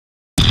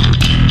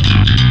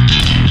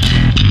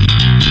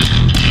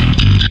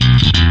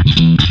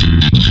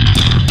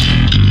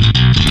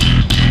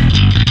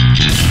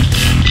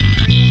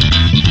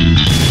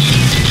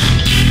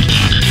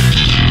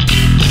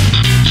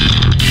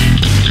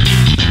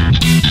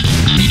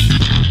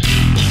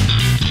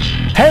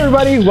Hey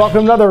everybody, welcome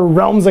to another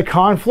Realms of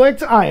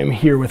Conflict. I am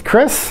here with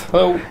Chris.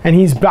 Hello. And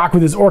he's back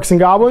with his Orcs and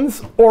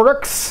Goblins,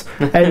 Orruks,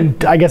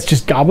 and I guess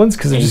just Goblins,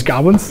 because they're just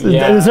Goblins.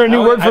 Yeah. Is there a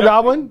new word for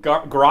Goblin?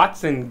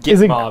 Grots and Git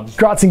Is it mobs.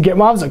 Grots and Git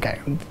mobs? Okay,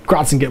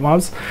 Grots and Git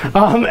mobs.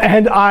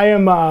 And I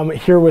am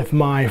here with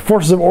my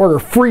Forces of Order,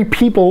 Free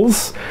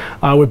Peoples,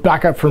 with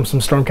backup from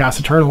some Stormcast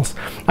Eternals.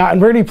 And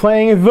we're going to be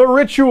playing The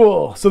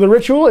Ritual. So The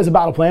Ritual is a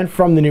battle plan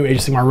from the new Age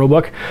of Sigmar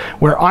rulebook,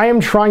 where I am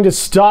trying to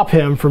stop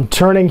him from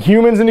turning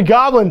humans into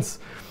goblins.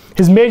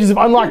 His mages have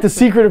unlocked the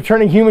secret of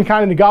turning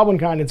humankind into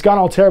goblinkind. It's gone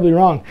all terribly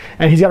wrong.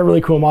 And he's got a really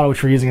cool model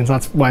which we're using, and so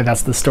that's why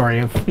that's the story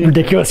of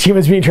ridiculous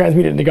humans being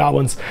transmuted into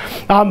goblins.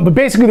 But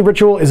basically the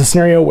Ritual is a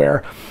scenario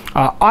where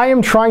I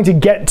am trying to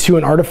get to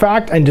an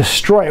artifact and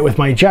destroy it with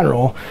my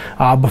general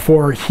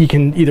before he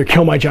can either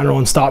kill my general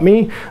and stop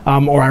me,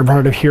 or I run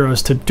out of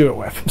heroes to do it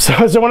with. So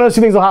one of those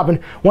two things will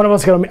happen. One of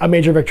us got a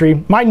major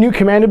victory. My new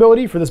command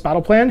ability for this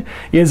battle plan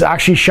is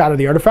actually Shatter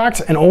the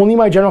Artifact, and only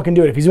my general can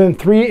do it. If he's within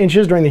 3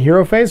 inches during the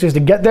hero phase, he has to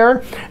get there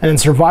and then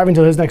survive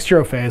until his next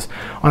hero phase.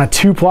 On a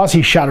 2+,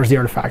 he shatters the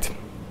artifact.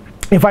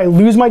 If I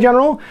lose my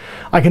general,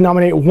 I can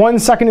nominate 1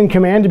 second in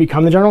command to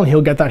become the general, and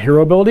he'll get that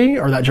hero ability,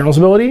 or that general's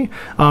ability,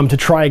 to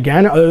try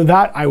again. Other than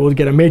that, I will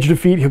get a major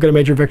defeat, he'll get a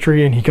major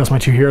victory, and he kills my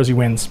 2 heroes, he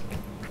wins.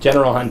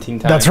 General hunting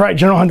time. That's right,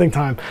 general hunting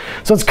time.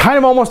 So it's kind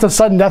of almost a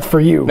sudden death for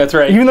you. That's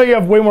right. Even though you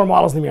have way more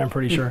models than me, I'm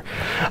pretty sure.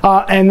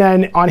 And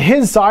then on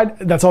his side,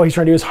 that's all he's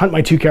trying to do is hunt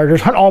my 2 characters,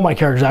 hunt all my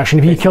characters actually.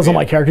 If he kills all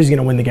my characters, he's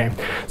gonna win the game.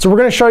 So we're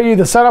gonna show you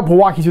the setup, we'll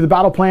walk you through the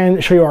battle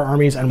plan, show you our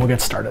armies, and we'll get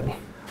started.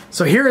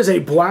 So here is a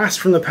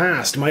blast from the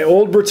past. My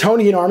old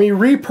Bretonnian army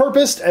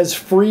repurposed as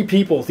free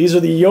people. These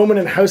are the yeomen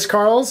and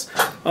housecarls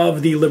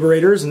of the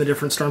liberators and the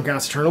different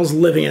Stormcast Eternals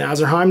living in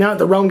Azyrheim. Now that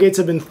the realm gates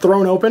have been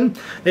thrown open,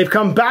 they've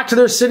come back to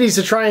their cities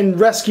to try and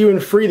rescue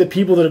and free the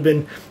people that have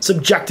been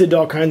subjected to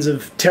all kinds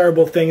of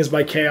terrible things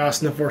by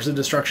chaos and the force of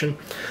destruction.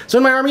 So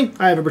in my army,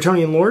 I have a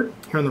Bretonnian Lord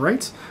here on the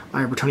right, I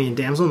have a Bretonnian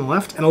Damsel on the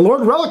left, and a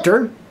Lord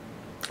Relictor.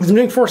 I'm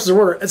doing Forces of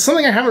Order. It's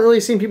something I haven't really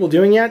seen people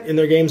doing yet in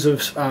their games of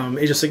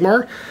Age of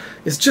Sigmar,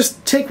 is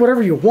just take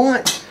whatever you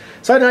want.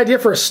 So I had an idea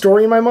for a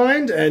story in my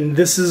mind, and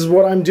this is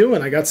what I'm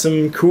doing. I got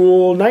some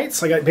cool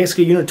knights. I got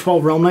basically a unit of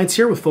 12 realm knights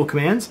here with full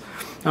commands.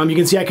 You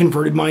can see I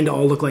converted mine to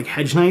all look like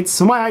hedge knights.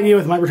 So my idea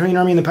with my Bretonnian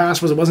army in the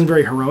past was it wasn't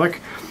very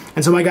heroic.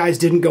 And so my guys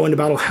didn't go into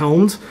battle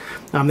helmed.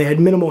 They had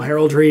minimal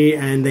heraldry,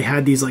 and they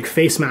had these like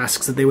face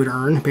masks that they would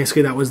earn.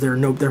 Basically that was their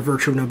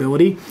virtue of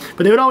nobility.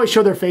 But they would always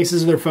show their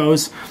faces of their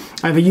foes.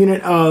 I have a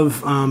unit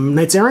of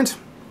Knights Errant.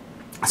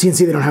 So you can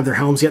see they don't have their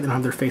helms yet, they don't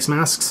have their face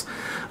masks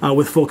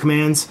with full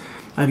commands.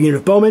 I have a unit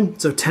of bowmen,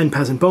 so 10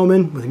 peasant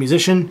bowmen with a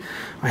musician.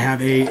 I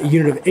have a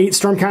unit of 8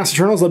 Stormcast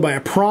Eternals led by a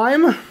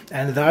prime,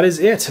 and that is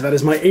it. That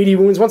is my 80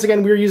 wounds. Once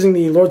again, we are using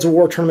the Lords of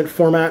War tournament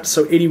format,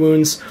 so 80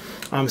 wounds,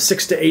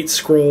 6 to 8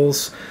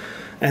 scrolls,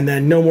 and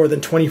then no more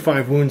than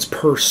 25 wounds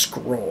per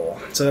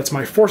scroll. So that's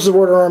my Forces of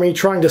Order army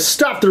trying to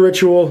stop the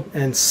Ritual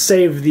and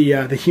save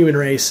the human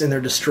race in their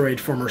destroyed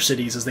former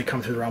cities as they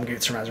come through the realm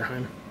gates from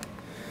Azyrheim.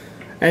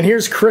 And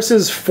here's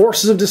Chris's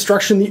Forces of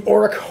Destruction, the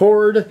Orruk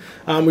Horde.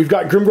 We've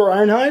got Grimgor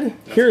Ironhide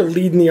here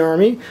leading the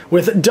army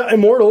with Da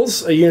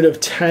Immortals, a unit of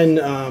 10,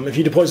 if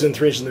he deploys within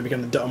 3 inches, they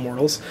become the Da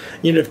Immortals.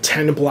 A unit of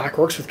 10 Black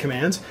Orcs with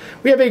commands.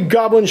 We have a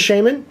Goblin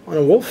Shaman on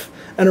a wolf,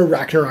 and a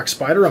Ragnarok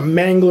Spider, a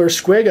Mangler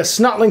Squig, a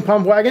Snotling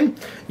Pump Wagon,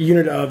 a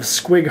unit of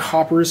Squig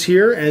Hoppers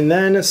here, and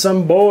then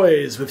some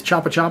boys with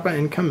Choppa Choppa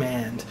and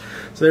command.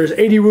 So there's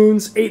 80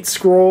 wounds, 8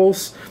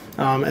 scrolls,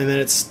 and then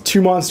it's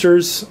 2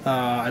 monsters.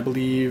 I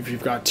believe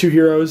you've got 2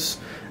 heroes,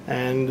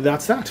 and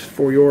that's that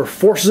for your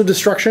Forces of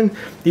Destruction.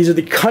 These are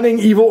the cunning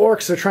evil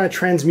orcs that are trying to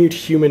transmute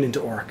human into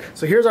orc.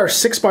 So here's our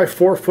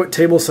 6x4 foot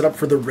table set up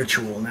for the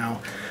Ritual.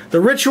 Now, the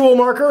Ritual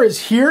marker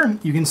is here.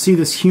 You can see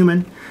this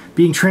human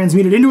being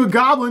transmuted into a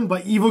goblin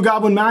by evil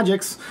goblin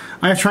magics.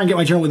 I have to try and get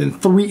my general within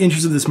 3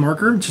 inches of this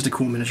marker. It's just a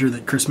cool miniature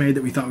that Chris made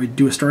that we thought we'd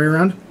do a story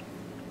around.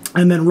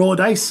 And then roll a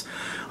dice.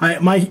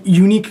 My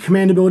unique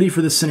command ability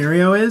for this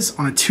scenario is,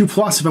 on a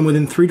 2+, if I'm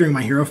within 3 during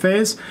my hero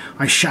phase,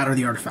 I shatter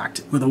the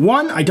artifact. With a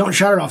 1, I don't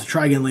shatter it, I'll have to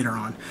try again later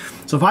on.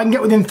 So if I can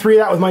get within 3 of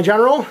that with my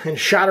general and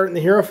shatter it in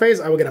the hero phase,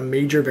 I will get a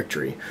major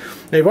victory.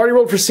 Now, I've already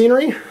rolled for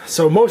scenery,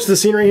 so most of the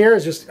scenery here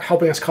is just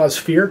helping us cause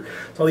fear.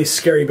 It's all these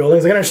scary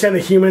buildings. I can understand the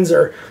humans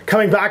are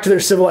coming back to their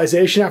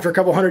civilization after a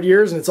couple hundred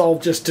years, and it's all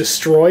just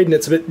destroyed, and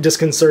it's a bit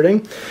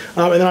disconcerting.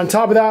 And then on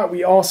top of that,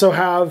 we also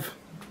have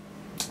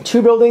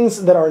 2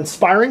 buildings that are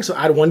inspiring, so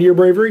add 1 to your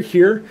bravery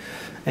here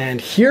and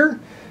here.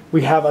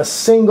 We have a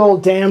single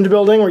damned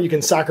building where you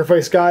can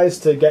sacrifice guys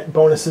to get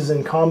bonuses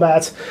in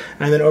combat,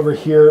 and then over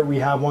here we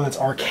have one that's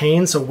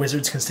arcane, so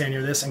wizards can stand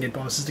near this and get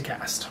bonuses to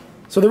cast.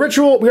 So the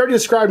Ritual, we already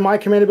described my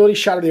command ability,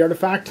 Shatter the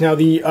Artifact. Now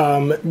the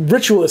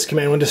Ritualist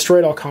command, when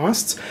destroyed at all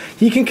costs,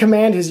 he can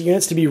command his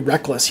units to be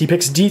reckless. He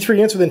picks D3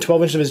 units within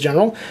 12 inches of his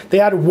general.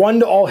 They add 1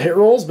 to all hit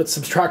rolls, but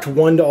subtract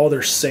 1 to all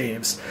their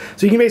saves.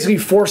 So he can basically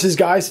force his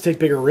guys to take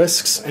bigger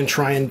risks and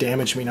try and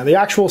damage me. Now the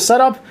actual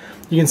setup,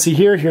 you can see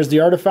here, here's the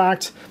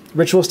artifact.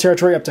 Ritualist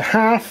territory up to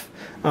half.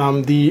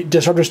 The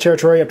Disruptor's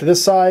territory up to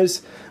this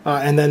size.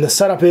 And then the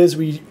setup is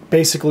we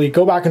basically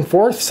go back and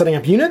forth, setting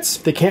up units.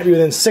 They can't be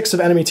within 6 of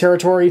enemy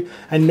territory,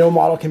 and no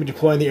model can be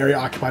deployed in the area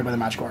occupied by the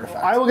magical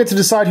artifact. I will get to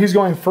decide who's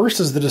going first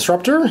as the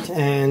disruptor,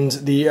 and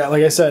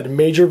like I said,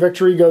 major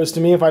victory goes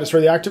to me if I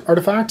destroy the active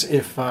artifact.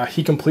 If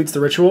he completes the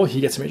ritual, he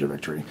gets a major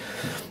victory.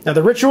 Now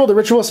the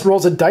ritualist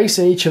rolls a dice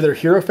in each of their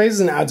hero phases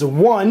and adds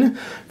 1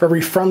 for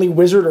every friendly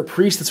wizard or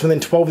priest that's within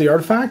 12 of the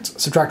artifact.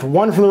 Subtract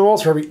 1 from the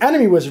rolls for every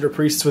enemy wizard or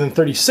priest that's within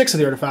 36 of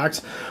the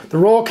artifact. The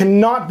roll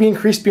cannot be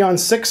increased beyond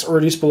 6 or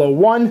reduced below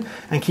 1,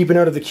 and keep a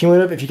note of the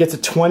cumulative. If you get to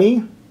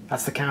 20,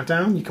 that's the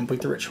countdown, you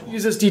complete the ritual.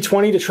 Use this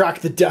d20 to track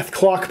the death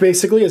clock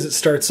basically as it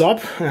starts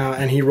up,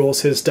 and he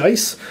rolls his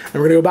dice. And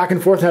we're gonna go back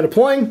and forth now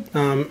deploying.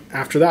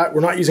 After that,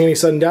 we're not using any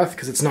sudden death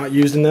because it's not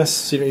used in this,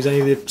 so you don't use any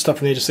of the stuff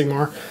from the Age of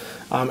Sigmar.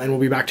 And we'll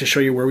be back to show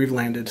you where we've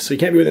landed. So you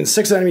can't be within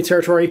 6 of enemy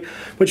territory,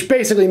 which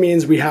basically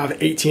means we have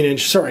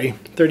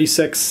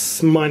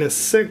 36 minus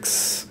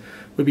 6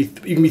 would be,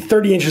 you can be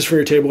 30 inches from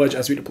your table edge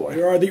as we deploy.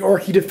 Here are the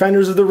Orky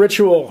defenders of the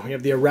ritual. We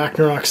have the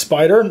Arachnarok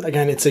Spider.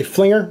 Again, it's a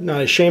flinger,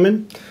 not a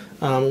shaman.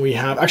 We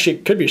have, actually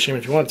it could be a shaman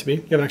if you want it to be.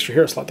 You have an extra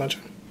hero slot, don't you?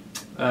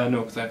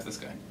 No, because I have this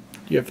guy.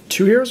 You have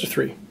 2 heroes or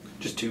 3?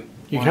 Just 2.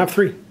 You can have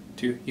 3.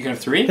 2. You can have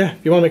 3? Yeah,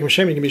 if you want to make him a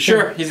shaman, you can be a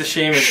shaman. Sure, he's a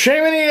shaman.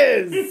 Shaman he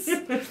is!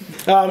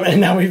 And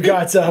now we've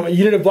got a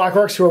unit of Black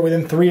Orcs who are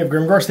within 3 of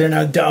Grimgorsh. They're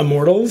now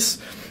immortals.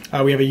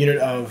 We have a unit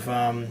of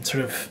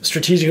sort of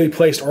strategically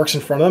placed orcs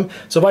in front of them.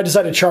 So if I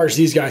decide to charge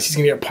these guys, he's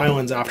going to get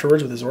pylons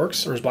afterwards with his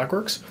orcs, or his Black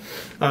Orcs.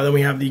 Then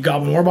we have the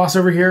Goblin Warboss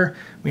over here.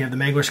 We have the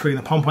Mangler Squig and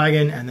the Pump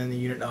Wagon, and then the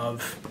unit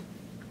of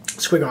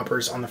Squig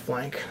Hoppers on the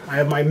flank. I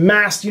have my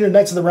massed unit of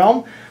Knights of the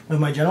Realm with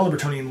my General, the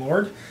Bretonnian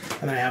Lord.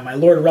 And then I have my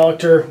Lord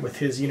Relictor with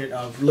his unit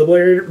of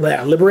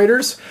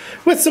Liberators,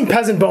 with some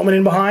peasant bowmen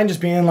in behind,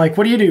 just being like,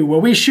 what do you do?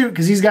 Well, we shoot,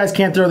 because these guys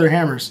can't throw their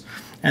hammers.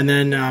 And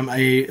then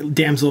a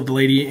Damsel of the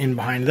Lady in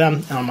behind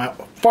them. And on my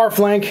far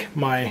flank,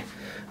 my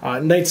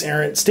Knights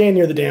Errant stand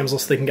near the Damsel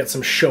so they can get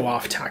some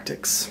show-off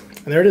tactics.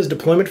 And there it is,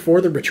 deployment for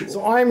the ritual.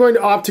 So I'm going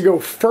to opt to go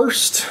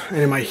first,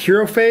 and in my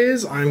hero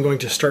phase, I'm going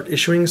to start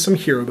issuing some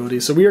hero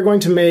abilities. So we are going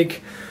to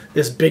make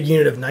this big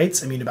unit of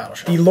knights immune to battle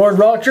shock. The Lord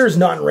Relictor is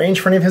not in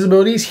range for any of his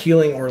abilities,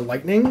 healing or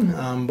lightning,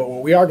 but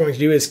what we are going to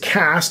do is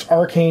cast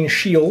Arcane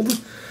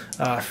Shield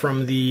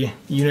from the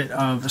unit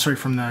of,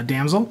 from the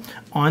Damsel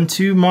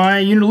onto my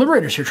unit of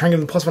Liberators here, trying to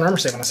give them +1 armor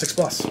save on a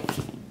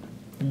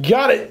 6+.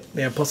 Got it!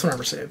 They have +1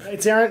 armor save.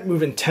 Knights Errant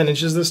moving 10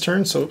 inches this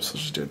turn, so let's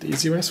just do it the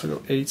easy way. So we'll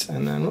go 8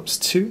 and then, whoops,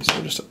 2, so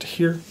we're just up to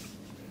here.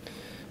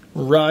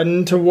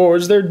 Riding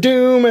towards their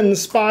doom and the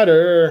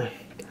spider.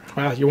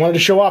 Well, you wanted to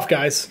show off,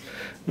 guys.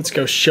 Let's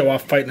go show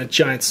off fighting a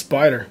giant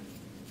spider.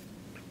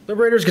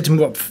 Liberators get to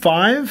move up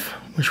 5,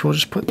 which we'll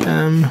just put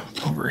them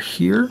over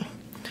here.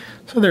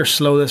 So they're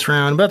slow this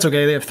round, but that's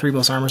okay. They have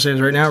 3+ armor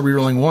saves right now,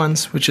 rerolling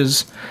 1s, which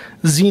is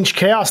Tzeentch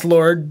Chaos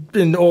Lord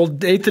in old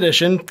 8th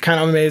edition. Kind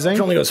of amazing.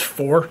 He only goes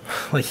 4.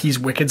 Like, he's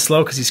wicked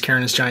slow because he's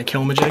carrying his giant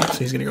Kilmajig, so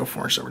he's going to go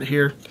 4 inches over to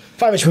here.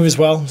 5-inch move as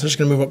well, so they're just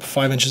going to move up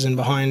 5 inches in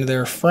behind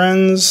their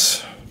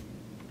friends.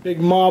 Big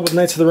mob of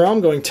Knights of the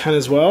Realm going 10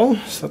 as well.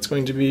 So that's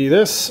going to be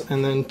this,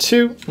 and then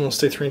 2, and we'll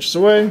stay 3 inches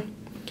away.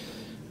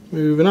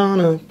 Moving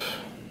on up.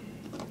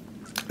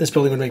 This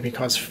building would make me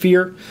cause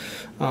fear.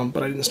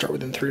 But I didn't start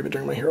within 3 of it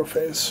during my hero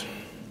phase.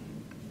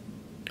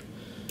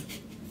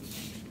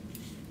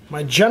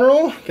 My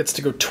General gets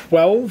to go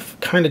 12.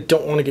 Kind of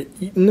don't want to get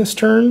eaten this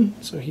turn,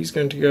 so he's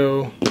going to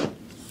go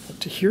up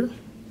to here.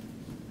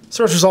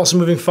 Sorcerer's also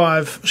moving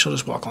 5. She'll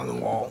just walk along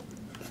the wall,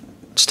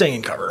 staying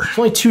in cover. There's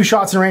only 2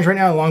 shots in range right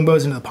now. The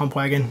longbow's into the Pump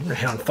Wagon. We're going to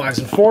hit on 5s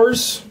and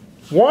 4s.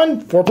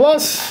 1,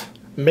 4+.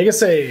 Mega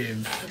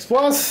save.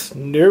 6+.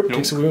 Nope.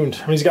 Takes a wound.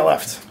 How many's he got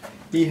left?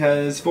 He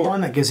has 4.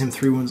 1, that gives him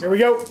 3 wounds. Here we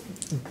go.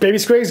 Baby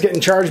Squig's getting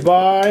charged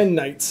by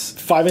Knights.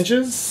 5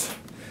 inches.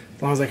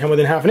 As long as I come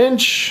within ½ an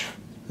inch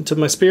into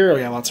my spear. Oh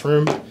yeah, lots of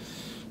room.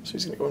 So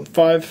he's going to go in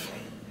 5.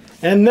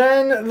 And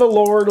then the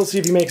Lord, we'll see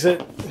if he makes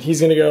it.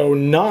 He's going to go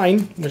 9,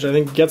 which I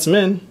think gets him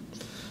in.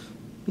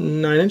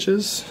 9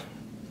 inches.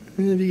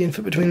 And if he can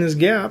fit between this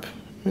gap,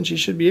 which he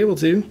should be able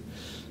to.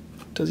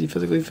 Does he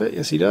physically fit?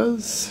 Yes, he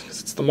does.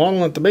 Because it's the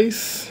model at the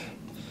base.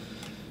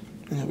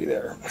 And he'll be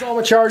there. That's all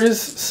my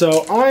charges.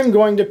 So I'm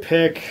going to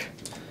pick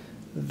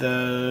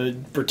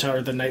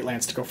the Night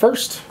Lance to go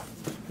first.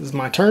 This is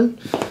my turn.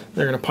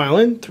 They're going to pile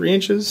in 3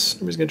 inches.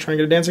 Everybody's going to try and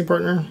get a dancing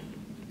partner.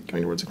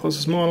 Going towards the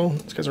closest model.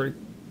 This guy's already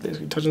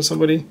basically touching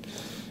somebody.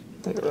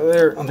 Over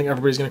there. I don't think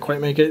everybody's going to quite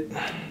make it.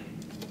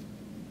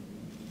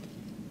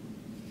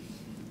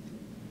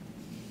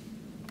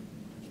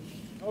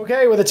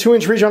 Okay, with a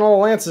 2-inch reach on all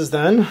the lances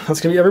then,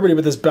 that's going to be everybody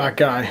but this back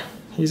guy.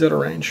 He's out of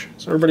range.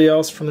 So everybody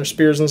else from their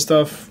spears and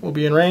stuff will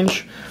be in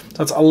range. So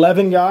that's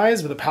 11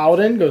 guys with a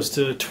paladin, goes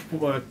to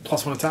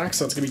 +1 attack,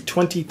 so it's going to be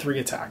 23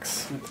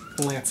 attacks with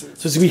lances.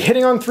 So it's going to be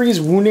hitting on 3s,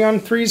 wounding on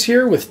 3s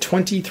here with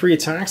 23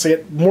 attacks. I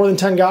get more than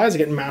 10 guys, I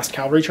get massed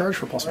cavalry charge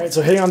for +1. Alright,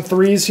 so hitting on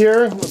 3s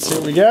here, let's see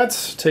what we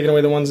get. Taking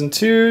away the 1s and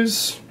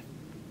 2s.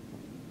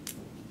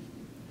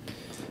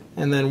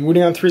 And then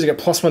wounding on 3s, I get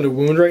 +1 to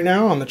wound right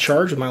now on the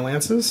charge with my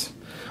lances.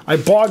 I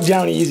bog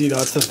down easy though,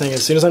 that's the thing.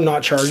 As soon as I'm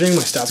not charging,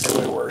 my stats get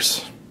way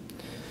worse.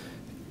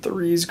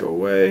 3s go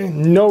away.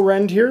 No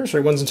rend here.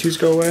 Sorry, 1s and 2s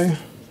go away.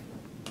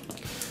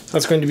 So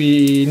that's going to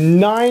be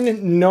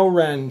 9, no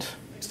rend.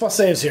 6 plus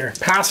saves here.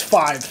 Pass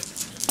 5.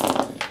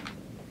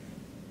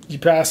 You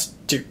pass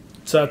 2.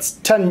 So that's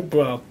 10,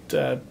 well,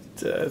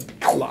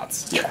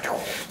 lots. Yeah.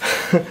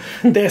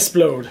 They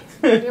explode.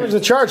 Damage the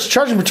charge.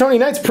 Charging Bretonnian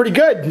Knight's pretty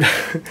good.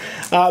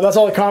 That's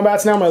all the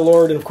combats now, my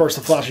lord, and of course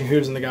the flashing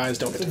hooves and the guys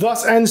don't get it.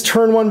 Thus ends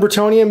turn 1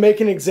 Bretonnian,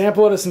 making an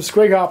example out of some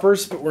squig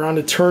hoppers, but we're on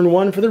to turn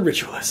 1 for the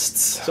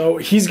ritualists. So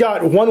he's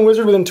got 1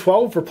 wizard within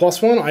 12 for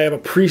 +1. I have a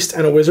priest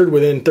and a wizard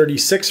within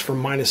 36 for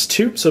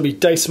 -2. So it'll be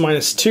dice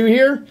 -2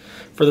 here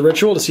for the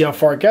ritual to see how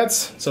far it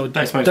gets. So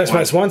dice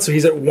 -1, so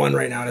he's at 1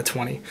 right now out of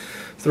 20.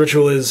 The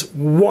ritual is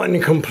 1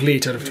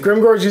 complete.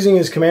 Grimgor is using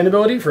his command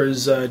ability for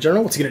his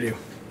general. What's he gonna do?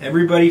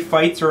 Everybody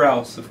fights or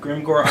else. If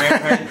Grimgor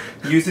Ironhide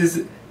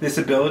uses this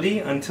ability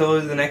until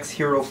the next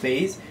hero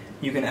phase,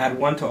 you can add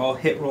 1 to all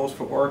hit rolls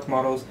for Orruk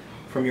models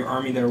from your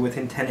army that are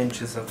within 10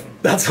 inches of him.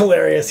 That's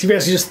hilarious. He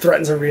basically just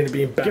threatens everybody to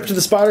be better. Gift to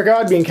the Spider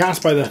God being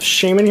cast by the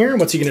Shaman here.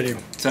 What's he gonna do?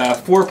 It's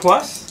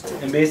 4+,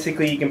 and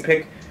basically you can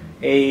pick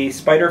a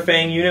Spider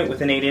Fang unit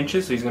within 8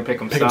 inches, so he's gonna pick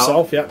himself. Pick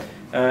himself, yeah.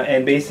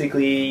 And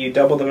basically, you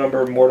double the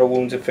number of mortal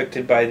wounds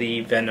inflicted by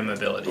the Venom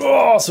ability.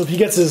 Oh, so if he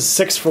gets his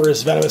 6 for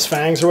his Venomous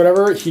Fangs or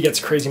whatever, he gets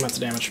crazy amounts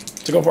of damage.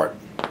 So go for it.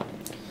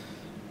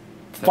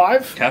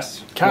 5.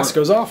 Cast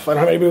goes off. I don't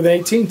have anybody with an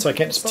 18, so I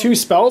can't dispel. 2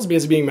 spells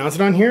because of being mounted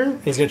on here.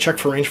 He's going to check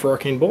for range for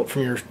Arcane Bolt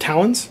from your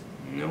Talons.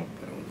 Nope,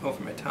 I don't go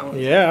for my Talons.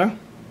 Yeah.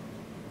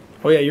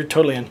 Oh yeah, you're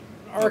totally in.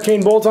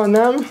 Arcane Bolt on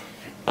them.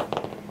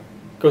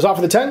 Goes off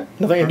with a 10.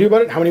 Nothing I can do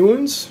about it. How many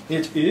wounds?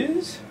 It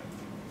is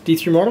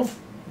D3 mortal.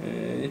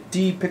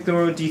 Pick the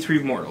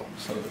D3 mortal.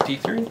 So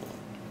D3.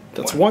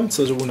 That's 1,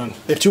 so there's a wound on.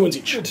 They have 2 wounds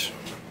each.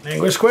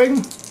 Anguish Squig.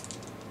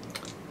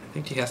 I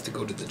think he has to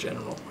go to the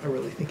general. I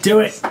really think. Do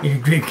it. You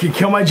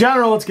kill my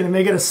general. It's gonna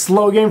make it a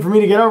slow game for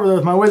me to get over there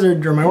with my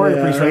wizard or my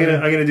warrior priest.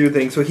 I'm gonna do a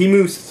thing. So he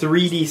moves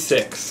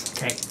 3d6.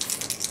 Okay.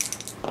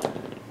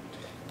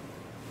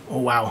 Oh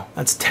wow,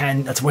 that's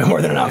 10. That's way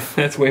more than enough.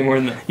 That's way more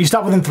than that. You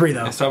stop within 3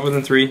 though. I stop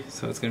within 3,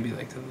 so it's gonna be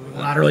like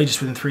laterally just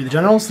within 3 of the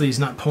general, so he's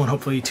not pulling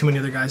hopefully too many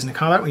other guys into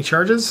combat when he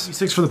charges.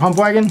 6 for the pump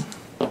wagon.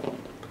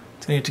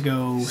 It's gonna need to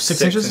go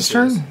 6 inches this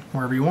turn,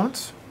 wherever you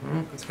want.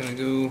 It's gonna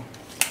go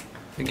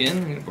again.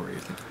 I'm gonna borrow your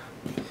thing.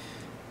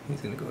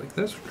 He's gonna go like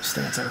this.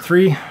 Stance out of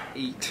 3.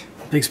 8.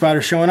 Big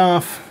spider showing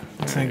off.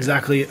 That's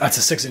exactly. That's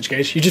a 6-inch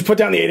gauge. You just put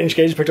down the 8-inch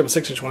gauge, picked up a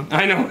 6-inch one.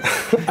 I know.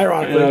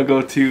 Ironically. And I'll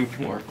go 2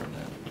 more from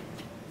that.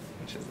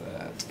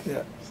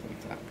 Yeah,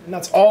 and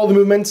that's all the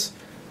movements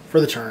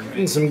for the turn.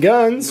 And some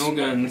guns. No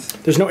guns.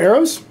 There's no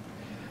arrows?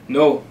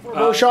 No.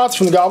 4 shots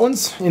from the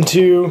goblins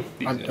into...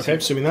 okay,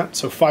 assuming that.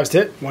 So 5s to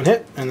hit, 1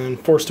 hit, and then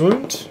 4s to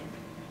wound.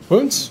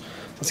 Wounds.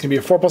 That's going to be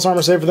a 4+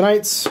 armor save for the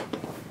knights.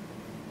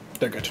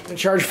 They're good. And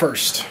charge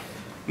first.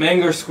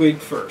 Mangler Squig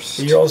first.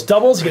 He rolls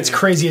doubles, he gets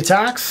crazy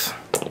attacks.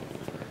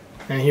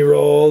 And he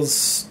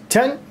rolls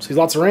 10, so he's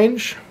lots of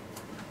range.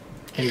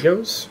 And he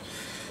goes.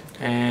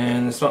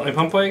 And it's not my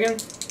pump wagon.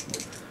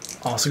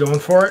 Also going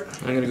for it.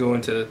 I'm going to go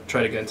into,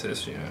 try to get into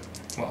this unit.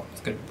 Well,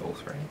 it's going to be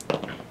both, right?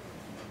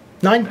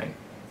 9.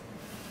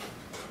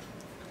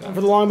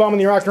 For the long bomb in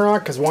the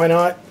Ragnarok, because why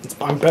not?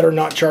 I'm better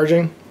not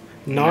charging.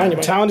 9. My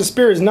Talented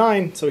Spear is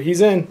 9, so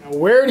he's in. Now,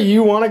 where do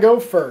you want to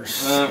go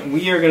first?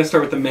 We are going to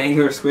start with the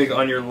Mangler Squig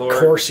on your lord. Of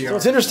course you are. So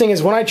what's interesting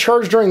is when I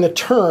charge during the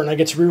turn, I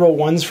get to reroll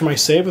 1s for my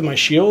save with my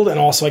shield, and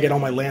also I get all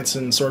my lance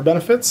and sword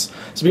benefits.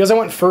 So because I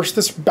went first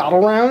this battle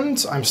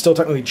round, I'm still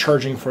technically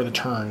charging for the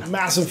turn.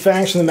 Massive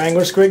fangs from the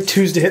Mangler Squig.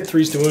 2s to hit,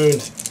 3s to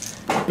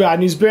wound. Bad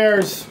news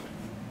bears.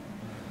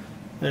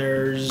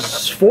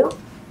 There's 4.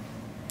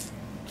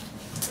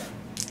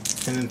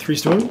 And then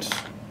 3s to wound.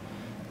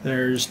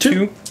 There's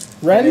 2.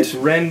 Rend? It's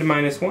rend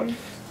 -1.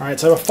 Alright,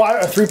 so a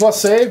 3+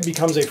 save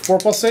becomes a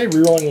 4+ save,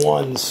 rerolling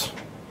 1s.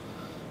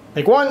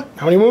 Make 1.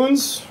 How many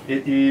wounds?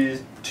 It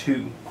is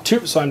 2.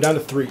 2, so I'm down to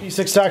 3.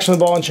 6 attacks from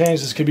the ball and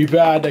chains. This could be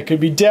bad. That could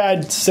be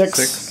dead.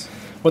 6.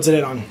 What's it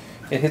hit on?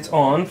 It hits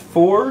on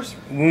 4s,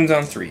 wounds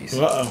on 3s.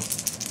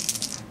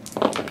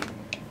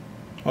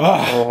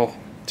 Oh.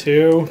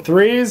 2,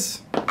 3s.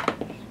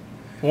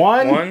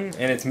 1. 1,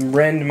 and it's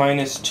rend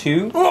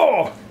 -2.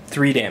 Oh!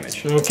 3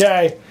 damage.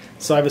 Okay.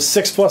 So I have a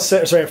 6+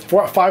 save, sorry, a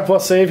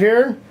 5+ save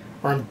here,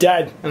 or I'm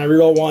dead, and I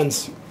reroll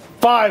 1s.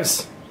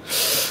 5s!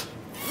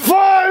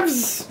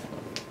 5s!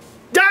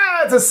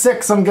 Ah, it's a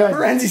 6, I'm good.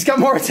 Renzi's got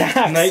more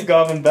attacks. Night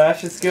Goblin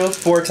Bash's skills,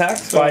 4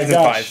 attacks, 5s and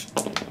 5s.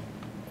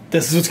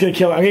 This is what's gonna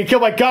kill me. I'm gonna kill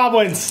my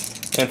goblins!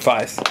 And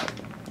 5s.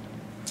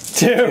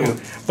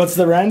 2. What's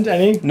the rend?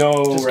 Any? No.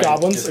 Just rend.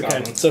 Goblins? Just okay.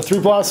 Goblins. So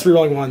 3+,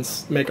 rerolling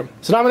 1s. Make them.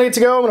 So now I'm gonna get to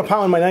go. I'm gonna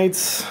pile in my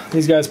knights.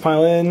 These guys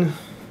pile in.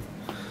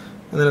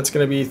 And then it's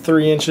gonna be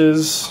 3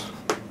 inches.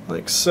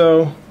 Like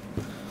so,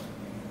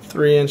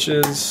 3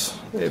 inches.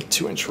 They have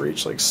 2-inch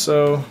reach, like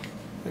so,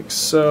 like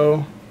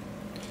so,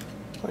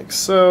 like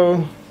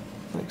so,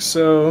 like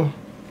so,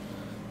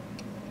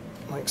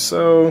 like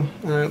so.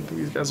 I don't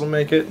think these guys will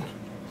make it.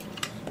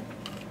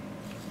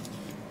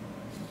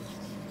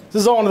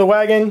 This is all into the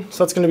wagon,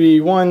 so that's going to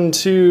be 1,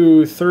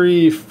 2,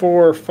 3,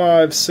 4,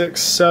 5,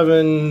 6,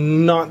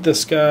 7, not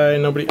this guy,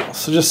 nobody else.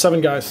 So just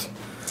 7 guys.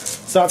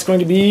 So that's going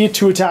to be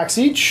 2 attacks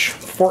each,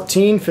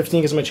 14,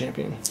 15 because of my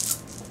champion.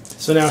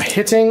 So now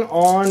hitting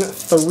on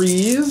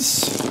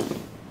 3s,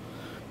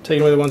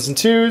 taking away the 1s and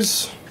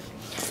 2s,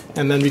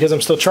 and then because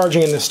I'm still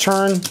charging in this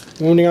turn,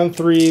 wounding on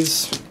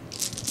 3s,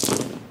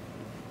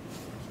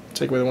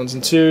 take away the 1s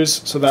and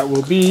 2s, so that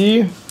will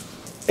be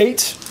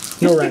 8,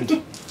 no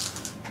rend.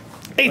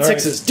 8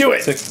 sixes, do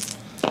it! 6.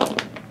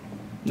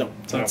 No,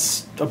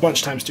 that's a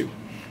bunch times 2.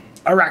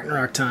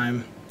 Ragnarok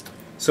time.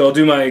 So I'll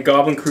do my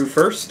goblin crew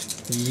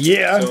first.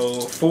 Yeah. So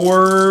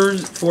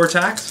 4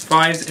 attacks,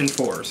 5s and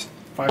 4s.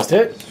 5s to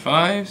hit.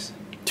 5s.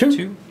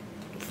 2.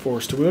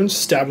 4s to wounds.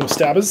 Stab with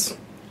stabbers.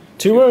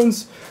 2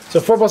 wounds.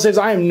 So 4+ saves.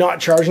 I am not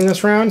charging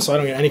this round, so I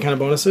don't get any kind of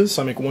bonuses.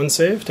 So I make 1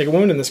 save, take a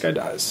wound, and this guy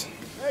dies.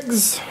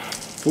 Legs.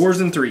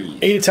 4s and 3s.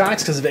 8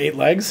 attacks because of 8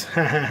 legs.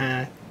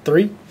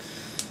 3.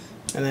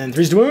 And then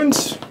 3s to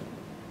wounds.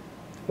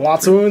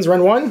 Lots of wounds.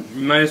 Run 1.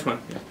 -1.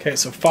 Okay,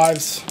 so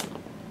 5s.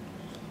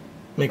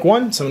 Make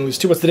 1. Someone lose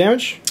 2. What's the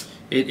damage?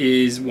 It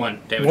is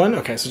 1 damage. 1?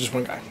 Okay, so just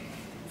 1 guy.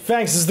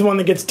 Thanks. This is the one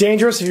that gets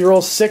dangerous. If you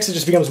roll 6, it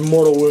just becomes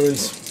mortal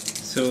wounds.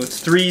 So it's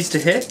 3s to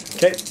hit.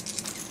 Okay.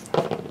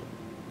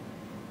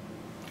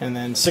 And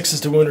then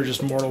 6s to wound are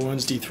just mortal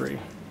wounds, D3.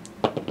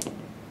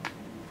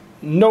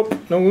 Nope,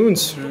 no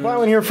wounds. Buy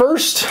one here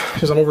first,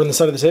 because I'm over on the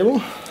side of the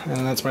table.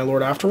 And that's my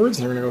lord afterwards.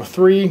 And they're going to go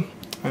 3.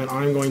 And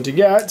I'm going to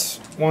get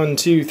 1,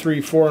 2,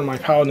 3, 4, and my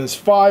paladin is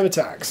 5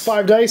 attacks.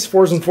 5 dice,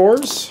 4s and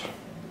 4s.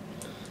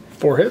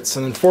 4 hits,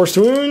 and then 4s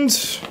to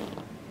wound.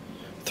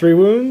 3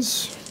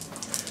 wounds.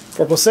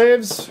 4+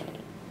 saves.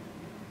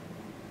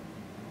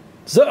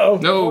 So,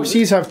 no.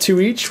 Horses have 2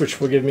 each,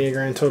 which will give me a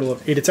grand total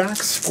of 8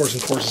 attacks. 4s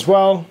and 4s as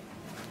well.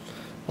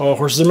 Oh,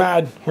 horses are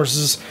mad.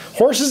 Horses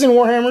in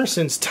Warhammer,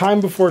 since time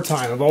before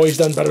time, have always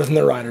done better than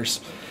their riders.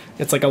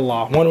 It's like a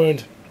law. 1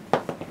 wound.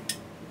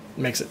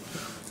 Makes it.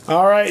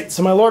 Alright,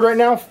 so my lord right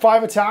now,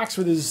 5 attacks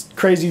with his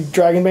crazy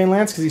Dragonbane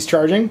Lance because he's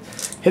charging.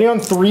 Hitting on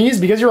 3s.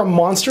 Because you're a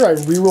monster, I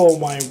reroll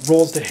my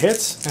rolls to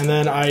hit, and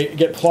then I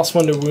get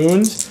 +1 to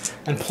wound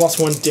and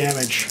 +1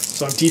 damage.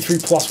 So I'm D3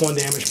 +1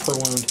 damage per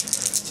wound.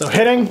 So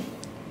hitting,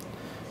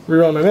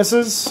 reroll my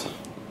misses.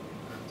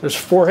 There's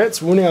 4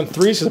 hits, wounding on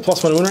 3, so it's a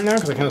 +1 wound right now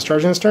because I kind of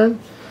charging this turn.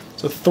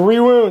 So 3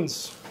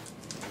 wounds,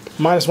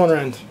 -1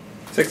 rend.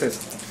 6s.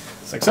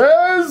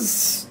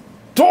 6s!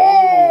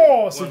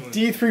 Oh! So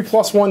D3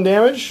 +1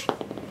 damage.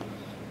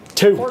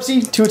 2.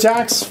 Horsey, 2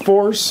 attacks,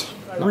 4s.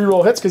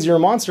 Reroll hits because you're a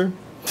monster.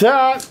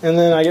 That, and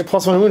then I get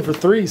 +1 wound for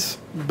 3s.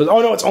 But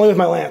oh no, it's only with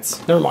my lance.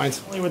 Never mind.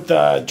 Only with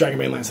the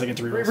Dragonbane Lance I get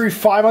to reroll. Bravery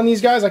 5 on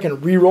these guys. I can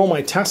reroll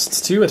my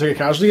tests too. I took a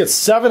casualty. It's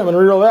 7. I'm gonna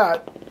reroll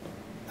that.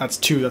 That's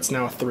 2. That's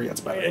now a 3.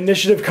 That's better.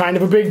 Initiative kind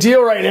of a big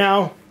deal right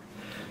now.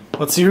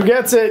 Let's see who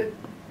gets it.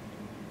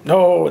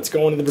 No, it's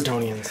going to the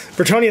Bretonnians.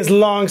 Bretonnians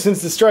long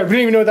since destroyed. We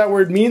don't even know what that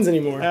word means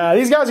anymore.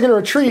 These guys are going to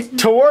retreat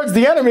towards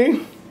the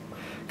enemy,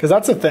 because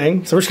that's a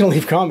thing. So we're just going to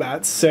leave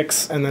combat.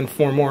 6 and then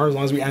 4 more, as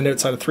long as we end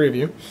outside of 3 of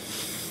you.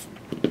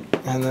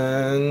 And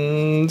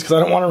then, because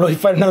I don't want to really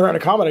fight another round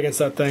of combat against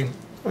that thing.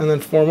 And then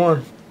 4 more.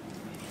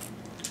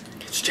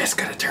 It's just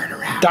going to turn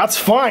around. That's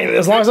fine,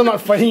 as long as I'm not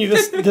fighting you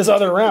this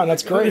other round.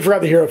 That's great. You forgot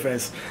the hero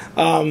phase.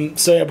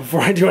 So yeah, before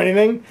I do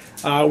anything,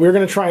 we're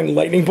going to try and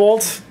lightning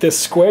bolt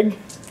this squig.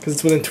 Because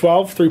it's within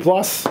 12,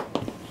 3+.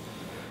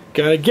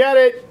 Gonna get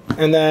it,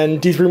 and then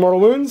D3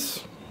 mortal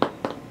wounds.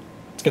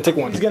 It's gonna take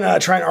 1. He's gonna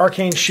try and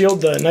arcane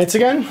shield the knights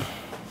again.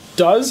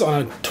 Does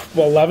on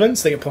a 11,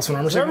 so they get +1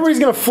 armor. So everybody's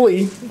gonna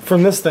flee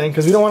from this thing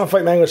because we don't want to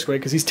fight Mangler Squig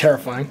because he's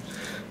terrifying.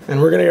 And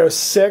we're gonna go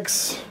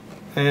 6,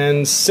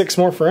 and 6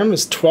 more for him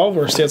is 12.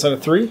 We're gonna stay outside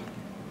of 3.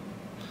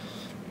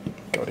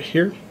 Go to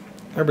here.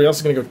 Everybody else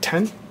is gonna go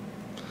 10.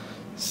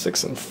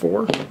 6 and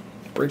 4.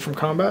 Break from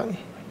combat.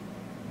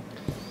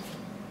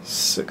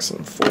 6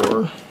 and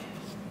 4.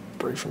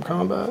 Break from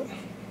combat.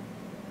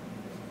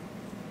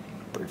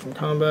 Break from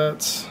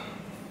combat.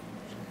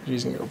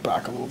 He's going to go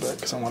back a little bit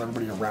because I want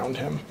everybody around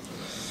him.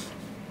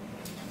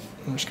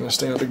 I'm just going to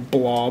stay in a big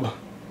blob.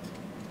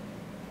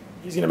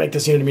 He's going to make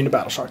this unit immune to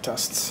battle shock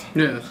tests.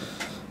 Yeah.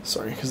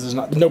 Sorry, because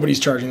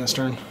nobody's charging this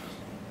turn.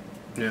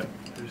 Yeah,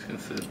 I'm just going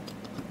to sit.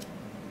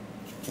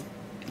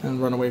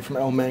 And run away from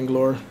El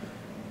Manglor.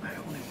 I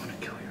only want to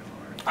kill your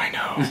lord. I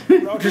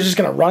know. Roger's just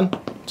going to run.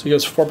 So he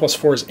goes 4 +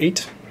 4 is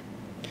 8.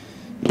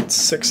 That's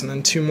 6 and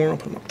then 2 more. I'll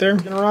put them up there.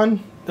 Gonna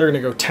run. They're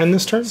gonna go 10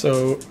 this turn.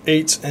 So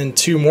 8 and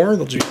 2 more.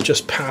 They'll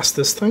just pass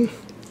this thing.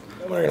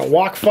 Then they're gonna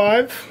walk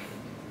 5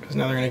 because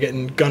now they're gonna get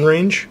in gun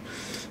range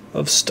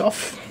of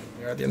stuff.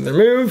 They're at the end of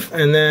their move,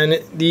 and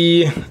then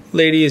the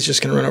lady is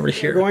just gonna run over to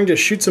here. We're going to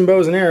shoot some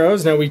bows and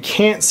arrows. Now we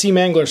can't see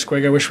Mangler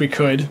Squig. I wish we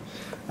could.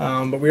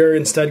 But we are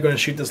instead going to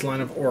shoot this line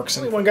of orcs.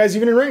 And 1 guy's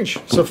even in range.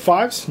 So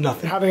 5s,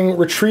 nothing. Having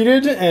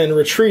retreated,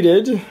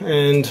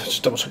 and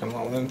just double check I'm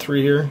not within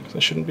 3 here, because I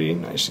shouldn't be.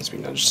 No, I just need to be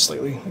nudged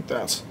slightly, like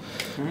that.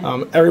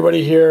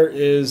 Everybody here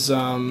is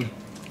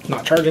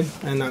not charging,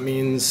 and that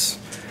means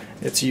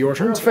it's your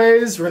turn.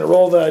 Phase, we're going to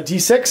roll the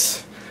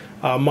d6.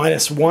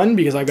 -1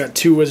 because I've got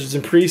 2 wizards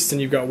and priests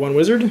and you've got 1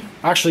 wizard.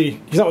 Actually,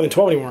 he's not within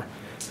 12 anymore.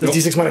 That's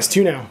D6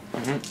 -2 now.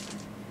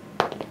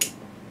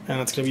 And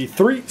that's going to be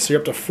 3, so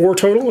you're up to 4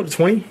 total, to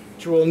 20.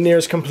 Roll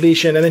nearest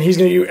completion, and then he's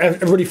going to do,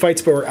 everybody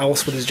fights or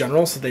else with his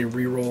general, so they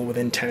re-roll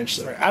within 10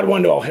 inches. Right, add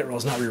 1 to all hit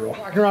rolls, not re-roll.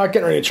 Rock,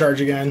 getting ready to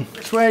charge again.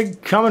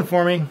 Swag, coming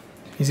for me.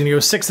 He's going to go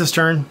 6 this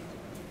turn.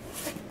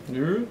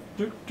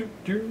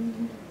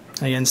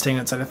 Again, staying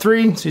outside of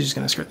 3, so he's just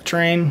going to skirt the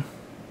train.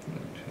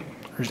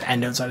 Or just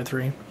end outside of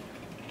 3. There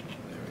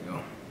we go.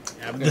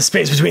 Yeah, but the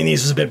space between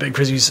these was a bit big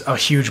because he's a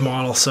huge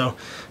model, so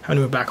I'm going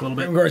to move back a little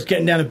bit. Grimgor's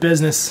getting down to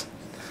business.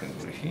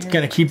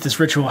 Going to keep this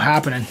ritual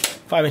happening.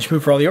 5-inch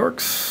move for all the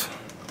orcs.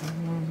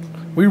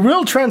 We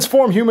will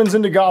transform humans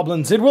into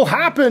goblins. It will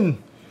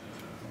happen.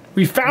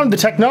 We found the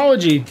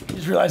technology. I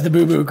just realized the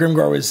Boo-Boo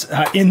Grimgor was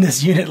in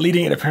this unit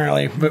leading it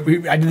apparently, but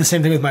I did the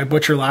same thing with my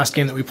Butcher last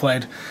game that we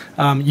played.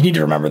 You need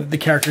to remember that the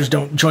characters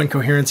don't join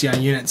coherency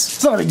on units.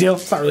 It's not a big deal.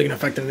 It's not really going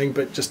to affect anything,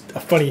 but just a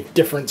funny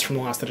difference from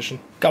the last edition.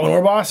 Goblin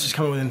War Boss just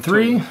coming within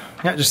 3.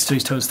 Yeah, just so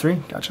he's toes 3.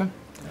 Gotcha.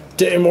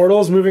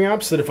 Immortals moving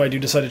up so that if I do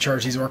decide to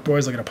charge these orc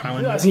boys, I get a pile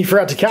in. Yeah, he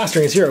forgot to cast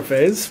during his hero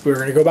phase. We're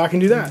going to go back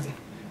and do that.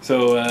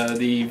 So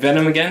the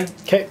Venom again.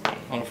 Okay.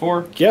 On a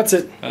 4. Gets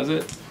it. Does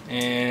it.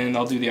 And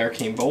I'll do the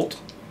Arcane Bolt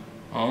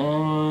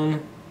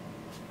on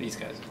these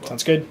guys as well.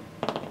 Sounds good.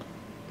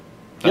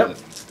 Yep.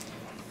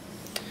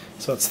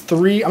 So it's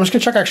 3. I'm just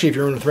going to check actually if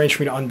you're in range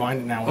for me to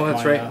unbind it now. Oh,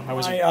 that's right. My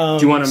wizard. Do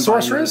you want to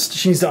Sorceress?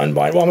 She needs to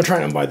unbind. Well, I'm going to try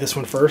and unbind this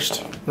one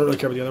first. I don't really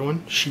care about the other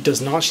one. She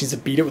does not. She needs to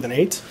beat it with an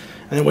 8.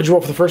 And then what'd you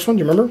roll for the first one?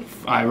 Do you remember?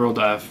 I rolled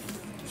a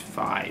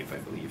 5, I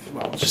believe.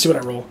 Well, let's just see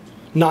what I roll.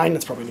 9,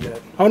 that's probably going to get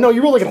it. Oh, no,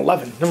 you rolled like an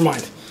 11. Never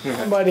mind.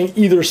 Unbinding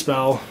either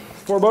spell.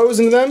 4 bows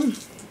into them.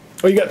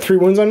 Oh, you got 3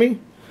 wounds on me?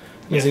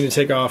 I need to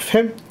take off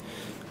him.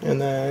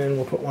 And then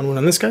we'll put 1 wound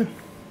on this guy.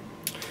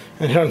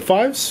 And hit on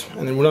 5s.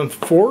 And then 1 on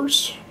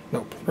 4s.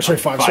 Nope. Or sorry,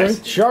 5, sorry.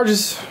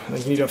 Charges. I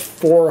think you need a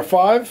 4 or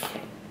 5.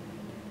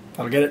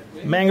 That'll get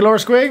it. Mangalore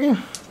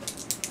Squig.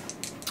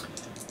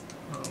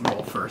 I'll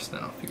roll first,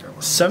 then I'll figure out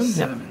what 7?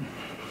 7. Yeah.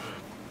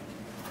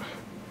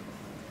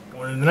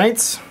 Going into the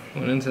Knights.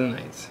 Going into the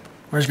Knights.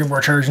 Where's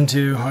Grimgor charging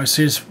to? Oh,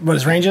 see what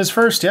his range is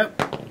first?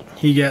 Yep.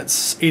 He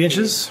gets 8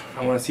 inches.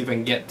 I want to see if I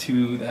can get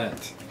to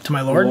that. To my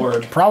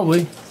Lord?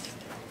 Probably. You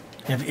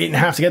have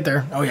 8.5 to get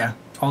there. Oh yeah,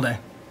 all day.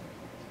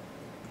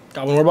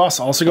 Goblin War Boss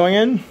also going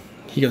in.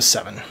 He goes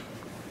 7.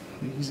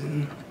 He's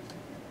in.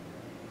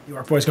 The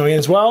Orc Boy's going in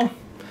as well.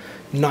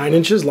 9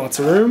 inches, lots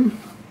of room.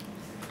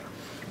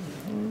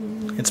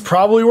 It's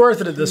probably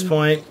worth it at this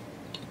point.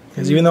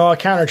 Because even though I'll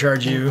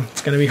countercharge you,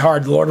 it's going to be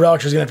hard. The Lord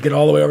Relic is going to have to get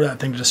all the way over that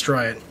thing to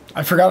destroy it.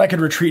 I forgot I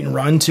could retreat and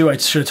run too. I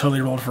should have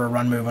totally rolled for a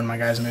run move when my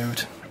guys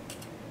moved.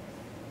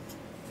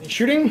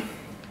 Shooting?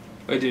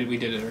 We did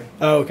it already.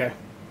 Oh, okay.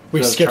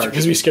 We skipped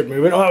because we skipped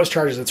movement. Oh, that was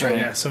charges. That's right.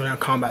 Yeah. So now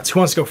combats. Who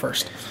wants to go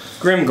first?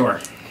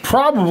 Grimgor.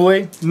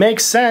 Probably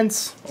makes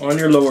sense. On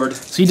your Lord.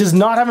 So he does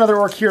not have another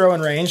Orc hero in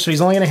range. So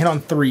he's only going to hit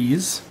on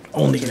 3s.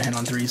 Only going to hit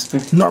on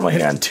 3s. Normally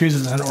hitting on 2s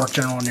as an Orc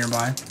general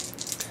nearby.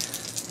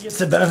 He gets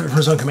the benefit from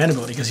his own command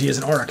ability because he is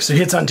an Orc. So he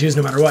hits on 2s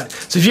no matter what.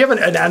 So if you have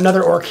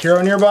another Orc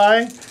hero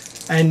nearby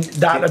and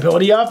that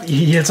ability up,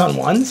 he hits on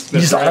 1s. He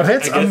just auto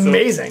hits.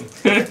 Amazing.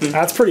 So.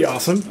 That's pretty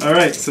awesome. All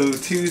right. So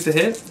 2s to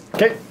hit.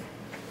 Okay.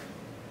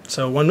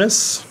 So 1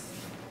 miss.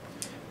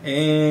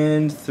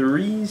 And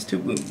 3s to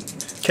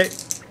wound. Okay.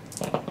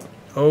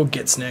 Oh,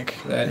 gets Nick.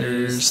 That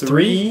is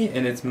 3,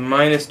 and it's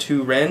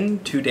 -2 Ren,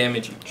 2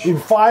 damage each. Ooh,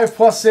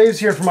 5+ saves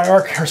here for my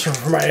Arc, or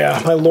for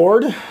my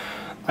Lord.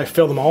 I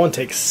fail them all and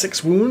take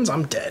 6 wounds.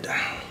 I'm dead.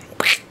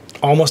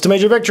 Almost a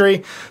major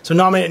victory. So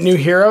nominate new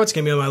hero. It's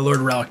going to be my Lord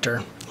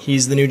Relictor.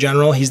 He's the new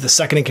general. He's the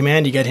second in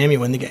command. You get him, you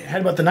win the game.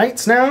 Head about the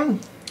Knights now.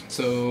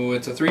 So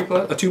it's a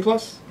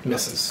 2+?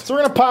 Misses. So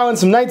we're going to pile in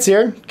some Knights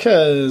here,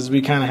 because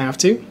we kind of have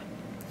to.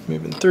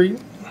 Moving 3.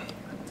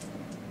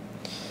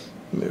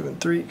 Moving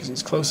 3, because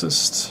he's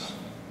closest.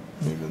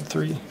 Moving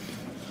 3.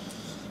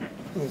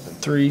 Moving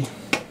 3.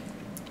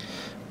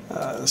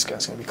 This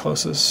guy's going to be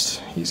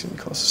closest. He's going to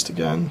be closest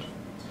again.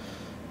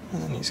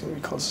 And then he's going to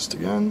be closest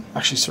again.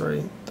 Actually,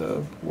 sorry.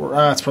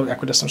 It's probably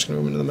equidistant. I'm just going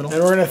to move him into the middle.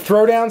 And we're going to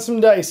throw down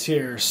some dice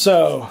here.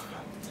 So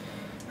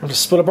I'm going to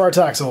split up our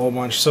attacks a whole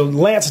bunch. So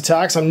lance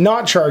attacks, I'm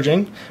not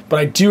charging, but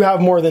I do have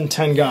more than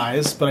 10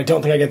 guys, but I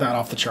don't think I get that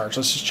off the charge.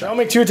 Let's just check. I'll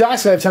make 2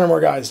 attacks, I have 10 or more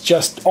guys,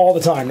 just all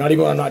the time, not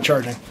even when I'm not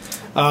charging.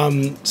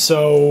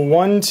 So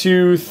 1,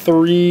 2,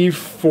 3,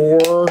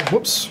 4,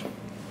 whoops.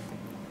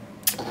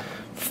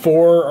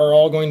 4 are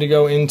all going to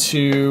go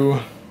into,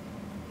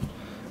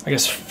 I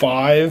guess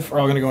 5 are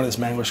all going to go into this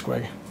Mangler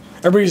Squig.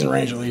 Everybody's in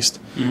range at least.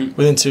 Mm-hmm.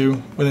 Within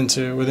 2, within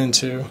 2, within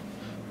 2.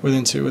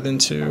 Within 2, within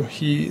 2.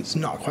 He's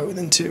not quite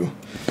within 2.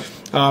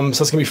 So it's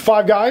going to be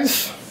 5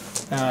 guys.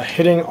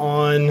 Hitting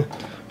on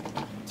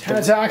 10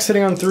 attacks,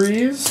 hitting on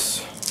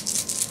 3s.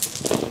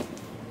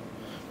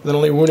 Then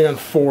only wounding on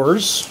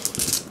 4s.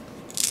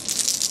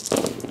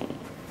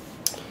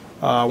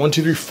 1,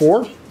 2, 3,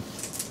 4.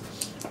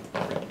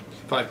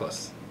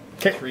 5+.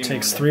 Okay,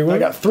 takes 3 wounds. I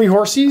got 3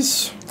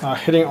 horsies,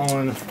 hitting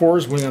on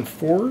 4s, winning on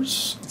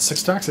 4s.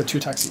 6 attacks, I have 2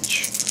 attacks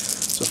each.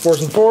 So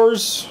 4s and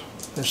 4s.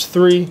 There's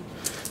 3,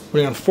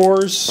 winning on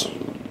 4s.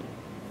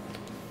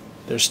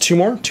 There's 2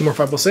 more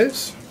 5+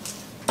 saves.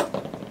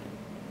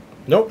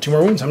 Nope, 2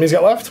 more wounds. How many's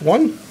got left?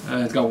 1?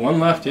 It's got 1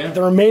 left, yeah.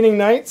 The remaining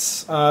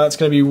knights, that's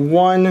going to be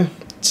 1,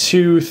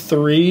 2,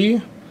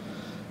 3,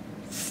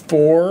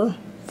 4,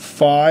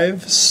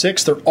 5,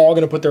 6. They're all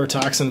going to put their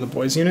attacks into the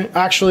boys unit.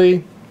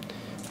 Actually,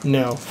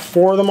 no.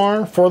 4 of them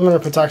are. 4 of them are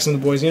going to put attacks into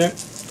the boys unit.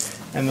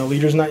 And the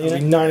leader's in that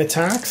unit. 9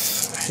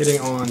 attacks, hitting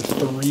on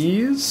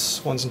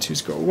 3s. 1s and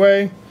 2s go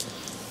away.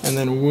 And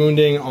then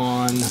wounding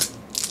on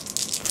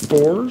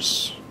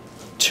 4s.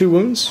 2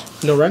 wounds.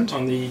 No rend.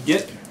 On the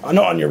git?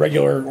 No, on your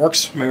regular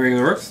orcs. My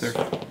regular orcs? There.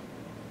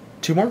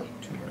 2 more?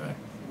 2 more.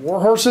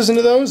 War horses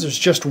into those. There's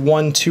just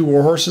 1, 2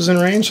 war horses in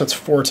range. That's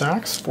 4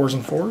 attacks. 4s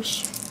and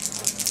 4s.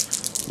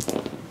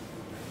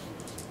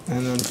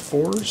 And then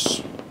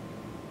 4s.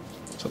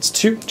 So that's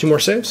 2. 2 more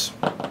saves.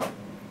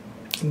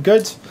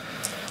 Good.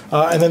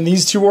 And then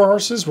these 2 war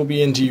horses will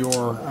be into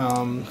your.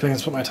 I can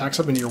split my attacks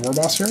up into your war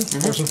boss here.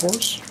 4s and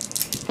 4s.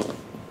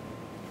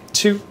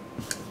 2.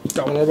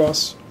 Got 1 war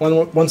boss.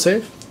 1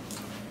 save.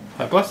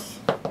 5+.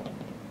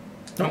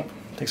 Nope.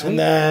 Takes 1. And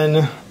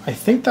then I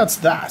think that's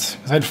that.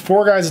 I had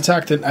 4 guys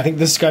attacked it. I think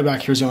this guy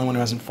back here is the only one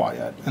who hasn't fought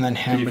yet. And then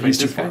him, but he's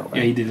too far away.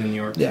 Yeah, he did in New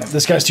York. Yeah,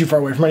 this guy's too far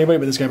away from anybody,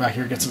 but this guy back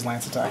here gets his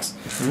lance attacks.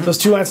 Those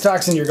 2 lance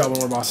attacks into your goblin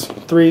war boss.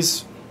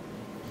 3s,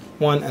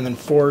 1, and then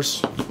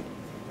 4s.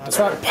 That's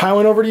not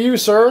piling over to you,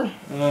 sir.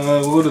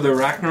 We'll go to the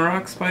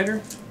Ragnarok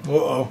spider.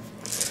 Uh-oh.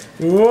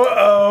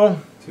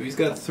 Uh-oh. So he's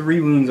got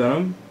 3 wounds on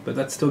him, but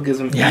that still gives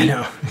him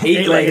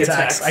 8 leg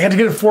attacks. I got to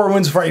get 4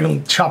 wounds before I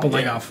even chop a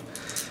leg off.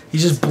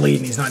 He's just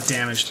bleeding. He's not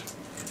damaged.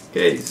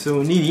 Okay,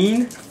 so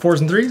needing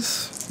 4s and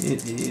 3s.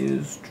 It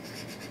is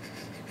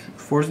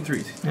 4s and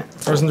 3s. Yeah,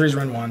 4s and 3s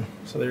run 1.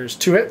 So there's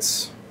 2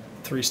 hits,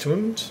 3s to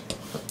wound,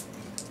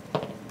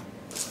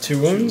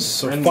 2 wounds,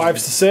 so 5s to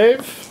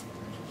save,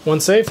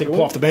 1 save. Take a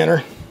pull off the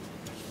banner.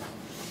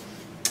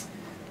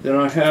 Then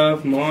I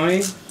have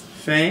my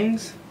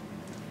fangs.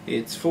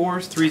 It's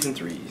 4s, 3s, and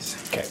 3s.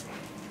 Okay.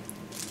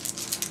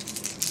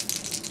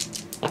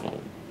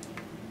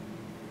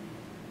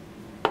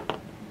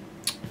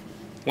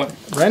 What?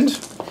 Rend?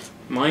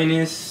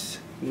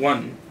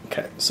 -1.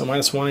 Okay, so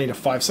 -1, I need a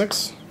 5,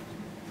 6.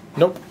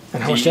 Nope.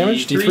 And how much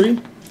damage? D3?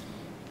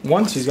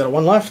 1, so he's got a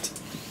 1 left.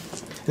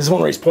 This is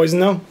one where he's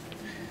poisoned though?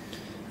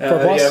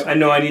 4+? Yeah, I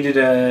know I needed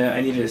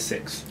a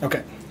 6.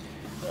 Okay.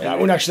 That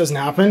one actually doesn't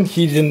happen.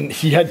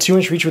 He had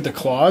 2-inch reach with the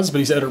claws, but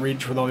he's out of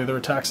reach with all the other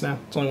attacks now.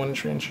 It's only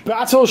 1-inch range.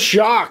 Battle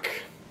Shock!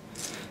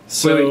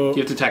 So, wait, you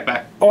have to attack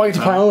back. Oh, I get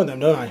to pile in with them,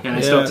 don't I? Yeah,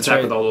 I still have to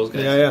attack with all those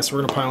guys. Yeah, so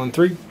we're going to pile in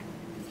 3.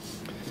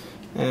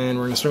 And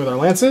we're going to swing with our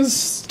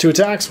lances. 2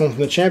 attacks, 1 from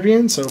the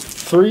champion, so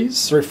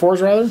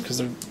 4s rather, because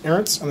they're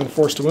errants, and then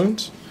 4s to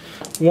wound.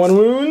 1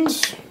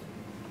 wound.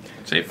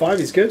 Save. 5,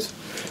 he's good.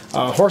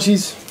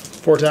 Horsies,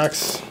 4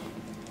 attacks,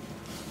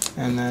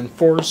 and then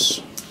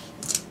 4s.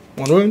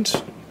 1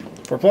 wound.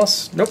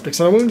 4+. Nope, takes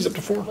another wound. He's up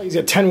to 4. He's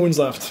got 10 wounds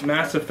left.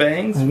 Massive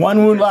fangs.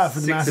 1 wound left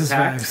with the massive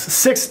fangs.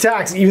 6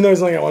 attacks, even though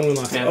he's only got 1 wound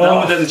left. Yeah, that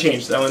one doesn't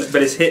change. That one,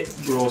 but his hit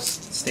roll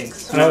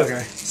stinks. So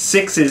okay.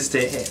 6s to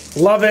hit.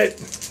 Love it.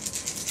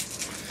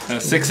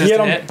 6s to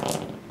hit.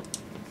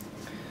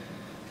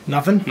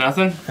 Nothing.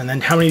 Nothing. And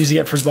then how many does he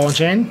get for his ball and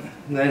chain?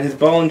 And then his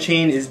ball and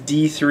chain is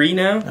D3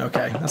 now.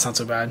 Okay, that's not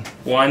so bad.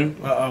 1.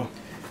 Uh-oh.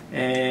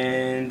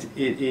 And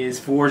it is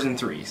 4s and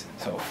 3s.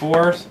 So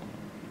 4s.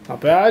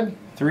 Not bad.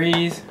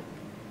 3s.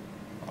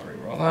 I'll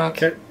reroll that.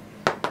 Okay.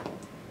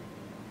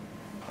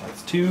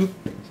 That's 2.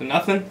 So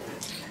nothing.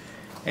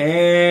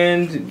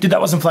 And... Dude,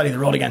 that wasn't flat either.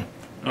 Roll it again.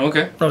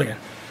 Okay. Roll it again.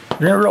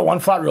 You're going to roll 1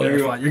 flat, roll 1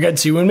 flat. You're getting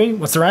 2 wound me.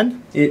 What's the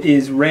rend? It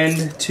is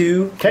rend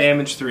 2,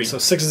 damage 3. So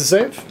 6 is the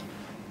save.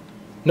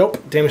 Nope,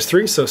 damage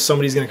 3, so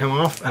somebody's going to come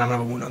off, and I'm going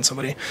to have a wound on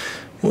somebody.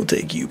 We'll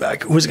take you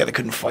back. Who's the guy that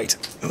couldn't fight?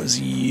 It was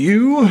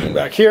you.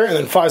 Back here, and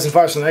then 5s and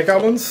 5s for the Night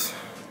Goblins.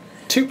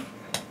 2.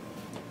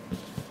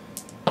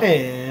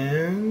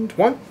 And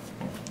 1.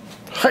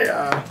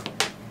 Hiya!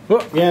 Oh,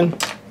 again.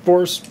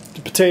 4s.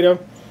 Potato.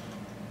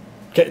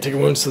 Okay, take a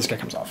wound so this guy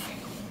comes off.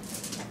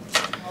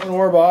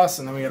 War boss,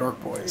 and then we get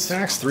Orc Boys.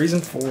 Attacks, 3s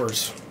and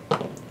 4s.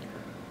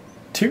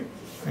 2.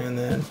 And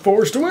then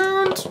 4s to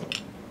wound.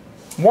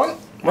 1.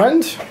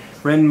 Rend.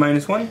 Rend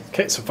 -1.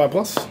 Okay, so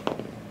 5+.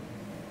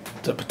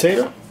 The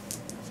potato.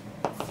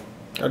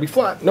 Gotta be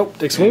flat. Nope,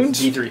 takes wounds.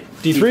 D3.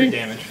 D3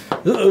 damage.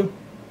 Uh-oh.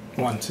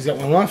 1. So he's got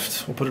 1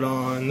 left. We'll put it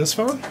on this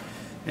fella.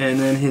 And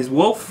then his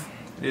wolf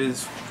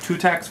is 2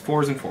 attacks,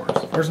 4s and 4s.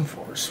 4s and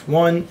 4s.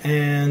 1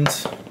 and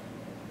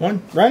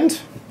 1. Rend.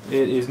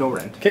 It is no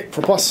rend. Okay,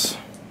 4+.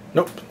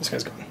 Nope, this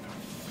guy's gone.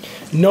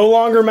 No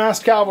longer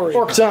masked cavalry.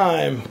 Orc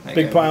time.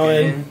 Big pile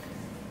in.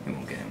 He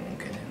won't get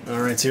in.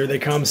 Alright, so here they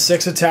come.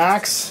 6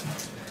 attacks.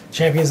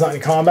 Champion's not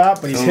in combat,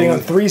 but he's hitting on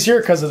 3s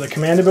here because of the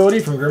command ability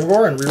from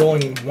Grimgor and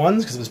rerolling 1s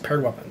because of his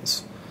paired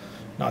weapons.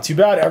 Not too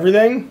bad.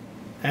 Everything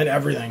and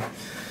everything.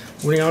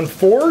 Winning on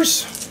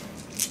 4s.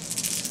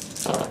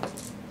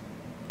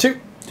 2.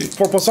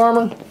 4+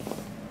 armor.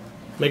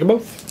 Make them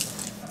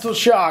both. So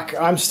shock.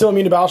 I'm still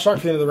immune to battle shock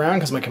for the end of the round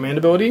because of my command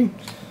ability.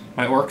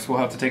 My orcs will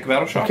have to take a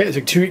battle shock. Okay, they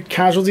took 2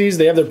 casualties.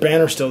 They have their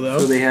banner still though.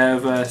 So they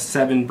have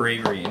 7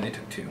 bravery and they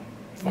took 2.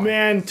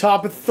 Man,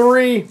 top of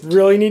 3.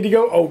 Really need to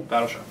go. Oh,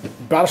 battle shock.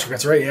 Battle shock.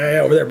 That's right.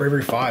 Yeah, over there.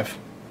 Bravery 5.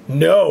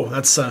 No,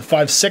 that's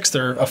 5/6.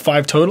 They're a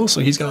 5 total.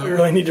 So he's gonna. We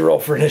really need to roll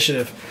for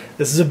initiative.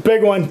 This is a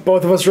big one.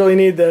 Both of us really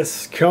need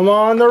this. Come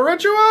on, the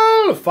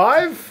ritual.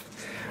 5.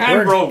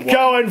 We're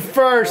going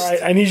first. All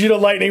right, I need you to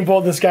lightning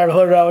bolt this guy with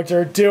Lord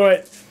Elector. Do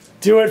it.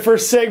 Do it for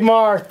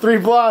Sigmar.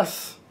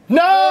 3+.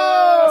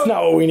 No! That's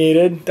not what we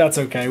needed. That's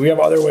okay. We have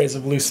other ways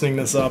of loosening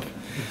this up.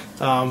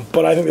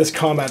 But I think this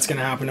combat's going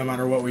to happen no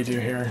matter what we do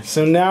here.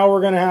 So now we're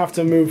going to have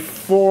to move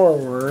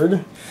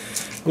forward.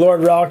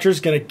 Lord Elector's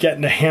going to get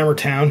into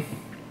Hammertown.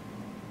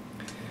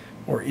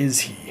 Or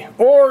is he?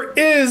 Or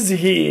is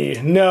he?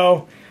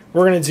 No.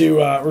 We're going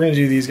to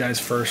do these guys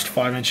first.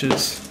 5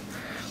 inches.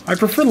 I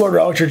prefer Lord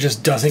Elector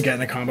just doesn't get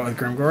into combat with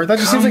Grimgor. That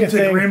just seems like a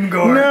thing.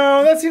 Grimgor.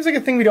 No, that seems like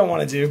a thing we don't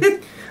want to do.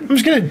 I'm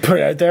just gonna put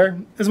it out there.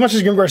 As much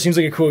as Grimgor seems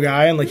like a cool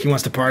guy and like he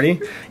wants to party,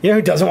 you know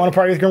who doesn't want to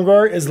party with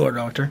Grimgor is Lord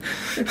Elector.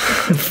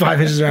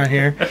 5 inches around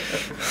here,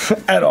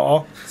 at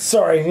all.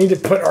 Sorry, I need to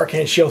put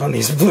Arcane Shield on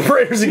these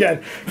Liberators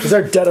again because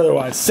they're dead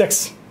otherwise.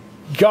 6.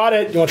 Got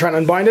it. You want to try and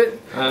unbind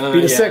it?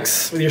 Beat a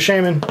 6 with your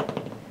Shaman.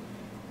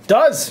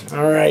 Does.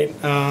 All right.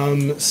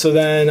 So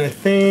then I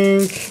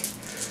think.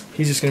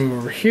 He's just going to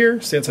move over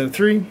here, stay outside of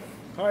 3.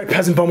 All right,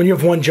 Peasant Bowman, you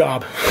have 1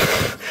 job.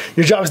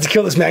 Your job is to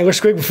kill this Mangler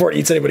Squig before it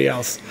eats anybody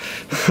else.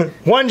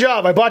 1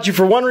 job. I bought you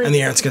for 1 reason. And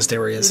the Errant's going to stay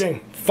where he is.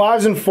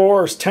 5s and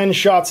 4s, 10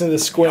 shots into the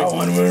Squig. Got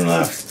 1 wound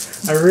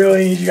left. I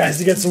really need you guys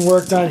to get some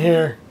work done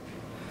here.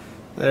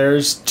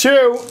 There's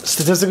 2.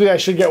 Statistically, I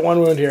should get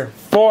 1 wound here.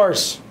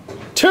 4s.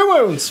 2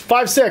 wounds.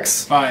 5,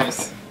 6.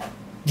 5s.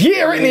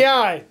 Yeah, right in the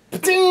eye.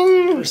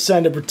 Ding!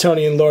 Send a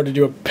Bretonnian Lord to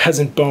do a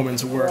Peasant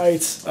Bowman's work.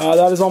 Right,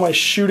 that is all my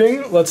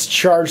shooting. Let's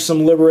charge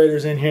some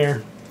Liberators in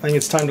here. I think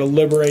it's time to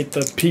liberate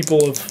the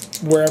people of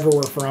wherever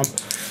we're from.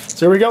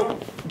 So here we go.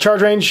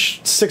 Charge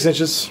range, 6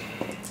 inches.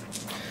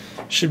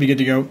 Should be good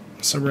to go.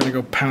 So we're gonna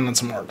go pound on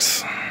some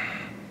orcs.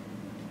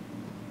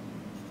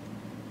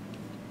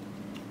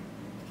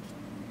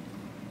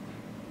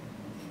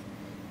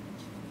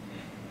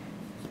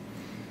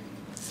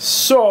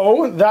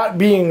 So, that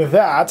being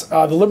that,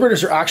 the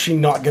Liberators are actually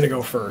not going to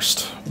go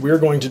first. We're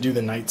going to do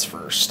the Knights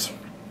first.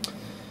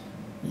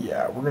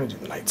 Yeah, we're going to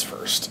do the Knights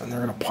first, and they're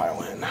going to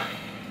pile in.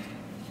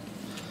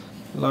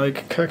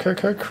 Like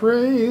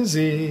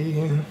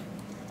crazy.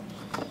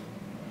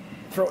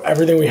 Throw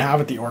everything we have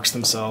at the Orcs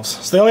themselves.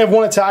 So they only have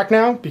 1 attack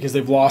now, because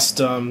they've lost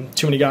too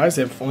many guys.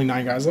 They have only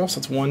 9 guys left, so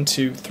it's 1,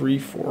 2, 3,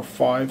 4,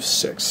 5,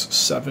 6,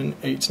 7,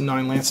 8,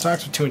 9 lance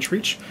attacks with 2 inch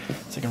reach.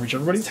 So they can reach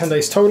everybody. 10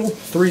 dice total,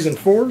 3s and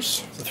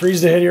 4s. So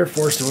 3s to hit here,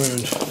 4s to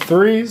wound.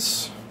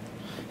 3s.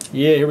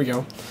 Yeah, here we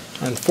go.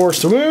 And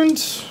 4s to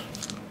wound.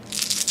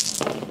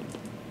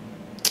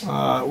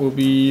 Will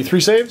be 3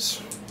 saves.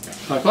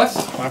 5+.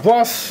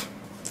 5+.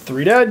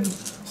 3 dead.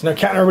 So now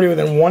counting everybody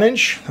within 1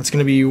 inch. That's going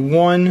to be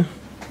 1,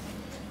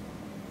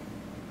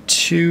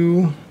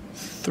 2,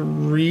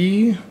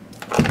 3,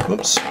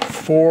 whoops,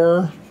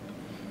 4,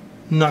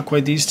 not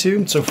quite these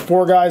 2. So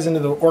 4 guys into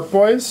the Orc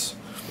boys.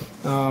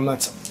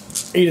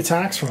 That's 8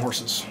 attacks from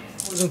horses.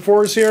 4s and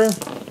 4s here.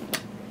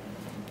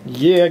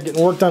 Yeah,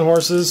 getting worked on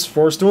horses.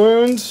 4s to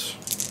wound.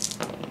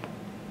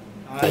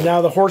 And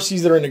now the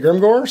horsies that are into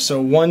Grimgor.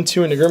 So 1,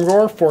 2 into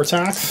Grimgor, 4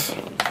 attacks.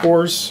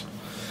 4s.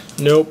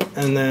 Nope.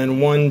 And then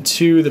 1,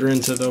 2 that are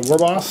into the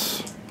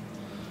Warboss.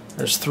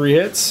 There's 3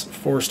 hits.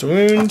 4s to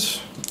wound.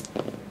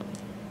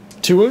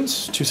 2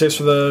 wounds, 2 saves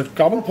for the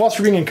Goblin, plus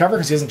for being in cover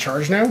because he hasn't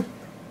charged now.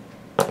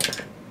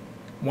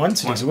 1,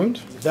 so he takes a wound.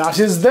 That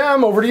is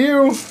them, over to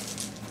you.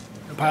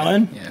 Pile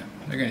in? Yeah,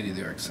 they're going to do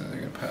the Orcs, so they're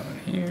going to pile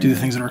in here. Do the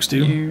things that Orcs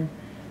do. Here.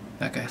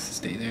 That guy has to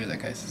stay there, that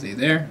guy has to stay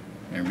there.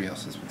 Everybody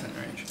else is within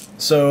range.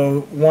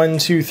 So 1,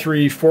 2,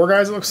 3, 4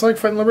 guys it looks like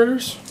fighting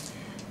Liberators.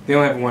 They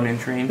only have 1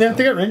 inch range. Yeah, so.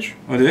 They got range.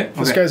 Oh, do they? Okay.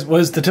 This guy's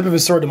was the tip of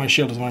his sword to my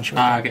shield is 1 inch.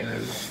 Ah, okay.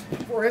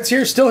 4 hits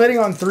here, still hitting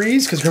on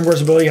 3s because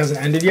Grimgor's ability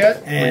hasn't ended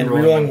yet, and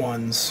rerolling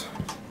 1s.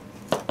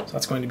 So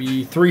that's going to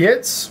be 3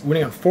 hits,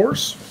 winning on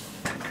 4s.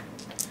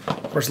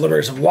 Of course,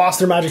 Liberators have lost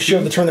their magic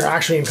shield the turn they're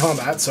actually in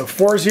combat. So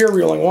 4s here,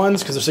 rerolling 1s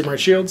because they're Sigmar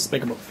shields.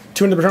 Make them both.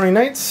 2 into the Bretonnian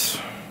Knights.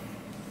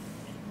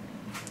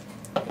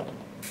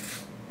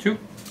 2.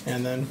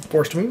 And then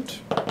 4s to wound.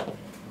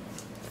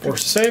 4s to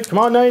save. Come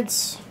on,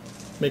 Knights.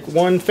 Make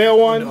 1, fail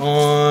 1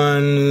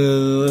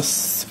 on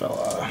this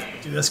fella.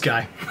 Do this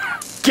guy.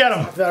 Get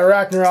him! That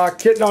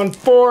Ragnarok hitting on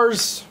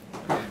 4s.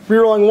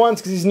 Rerolling 1s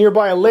because he's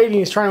nearby a lady and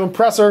he's trying to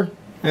impress her.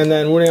 And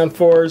then wounding on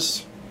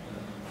 4s.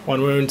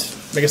 1 wound.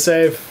 Make a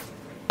save.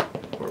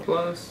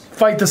 4+.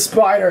 Fight the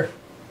spider.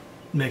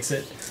 Makes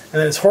it.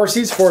 And then it's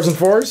horsies, 4s and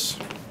 4s.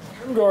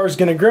 Grimgor's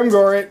gonna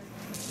Grimgor it.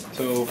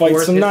 So fight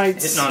some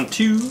Knights. Hitting on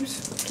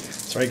 2s.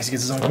 That's right, because he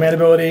gets his own command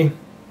ability.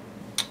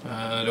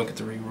 Don't get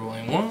the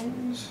re-rolling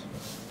 1s.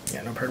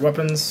 Yeah, no paired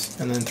weapons.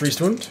 And then 3s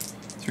to wound.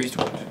 3s to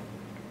wound.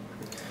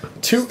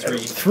 2,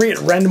 3 at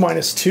rend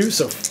 -2,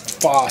 so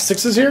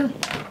 6s here.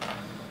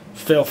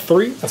 Fail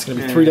 3. That's going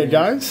to be 3 dead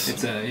guys.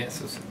 It's yeah,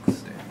 so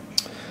 6.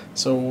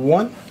 So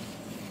 1,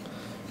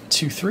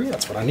 2, 3.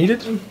 That's what I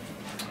needed.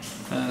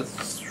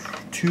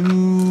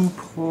 2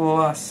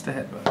 plus to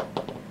headbutt.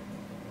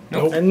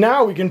 Nope. And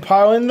now we can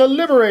pile in the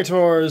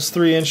Liberators,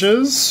 3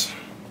 inches.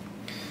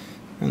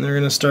 And they're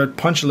going to start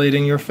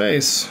punctulating your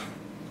face.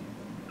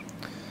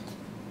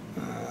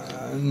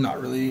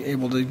 Not really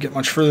able to get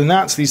much further than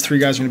that, so these 3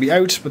 guys are going to be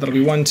out, but that'll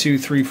be 1, 2,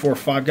 3, 4,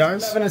 5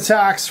 guys. 7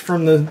 attacks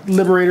from the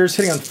Liberators,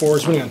 hitting on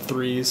 4s, winning on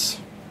 3s.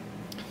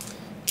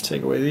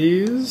 Take away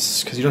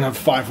these, because you don't have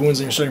 5 wounds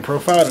in your starting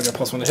profile, I don't get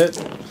 +1 to hit.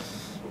 And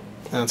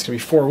that's going to be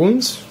 4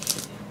 wounds.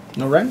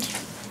 No rend.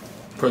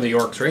 For the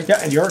Orcs, right?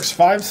 Yeah, and the Orcs,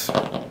 5s.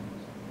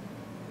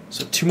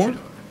 So 2 more.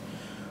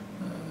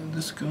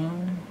 This guy,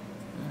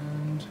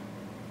 and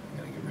I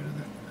gotta get rid of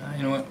the.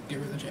 You know what? Get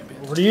rid of the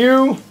champion. Over to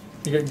you.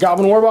 You get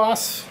Goblin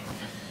Warboss.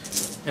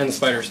 And the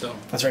spider still.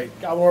 That's right.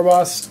 Goblin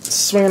Warboss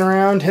swinging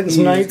around, hitting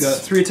some knights.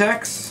 Got 3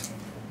 attacks.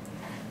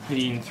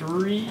 Needing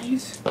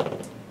 3s.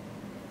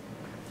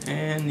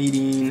 And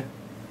needing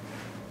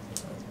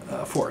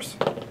 4s.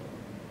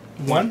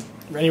 1.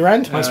 Any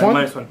rend? -1.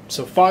 -1.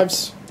 So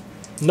 5s.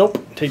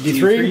 Nope. Take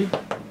D3.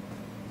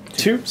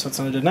 2. So that's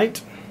on a dead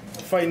knight.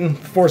 Fighting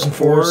 4s and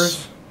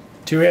 4s.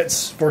 2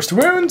 hits. Force to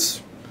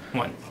wounds.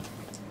 1.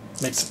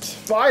 Makes it.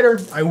 Spider.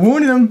 I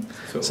wounded him.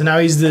 So now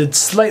he's the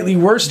slightly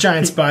worse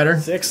giant spider.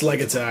 6 leg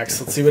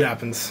attacks. Let's see what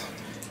happens.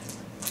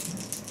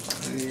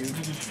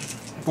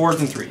 4s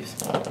and 3s.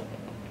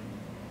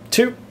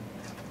 2.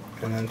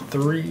 And then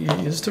 3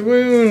 is to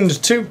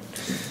wound. 2.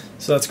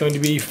 So that's going to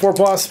be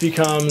 4+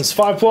 becomes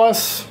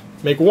 5+.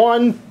 Make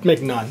 1.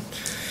 Make none.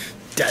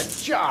 Dead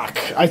jock.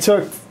 I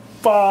took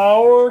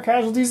 4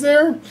 casualties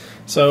there.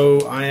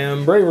 So I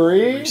am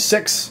bravery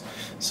 6.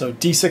 So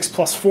D6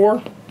 +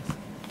 4.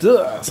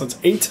 Duh, so that's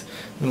 8.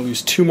 I'm going to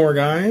lose 2 more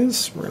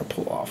guys. We're going to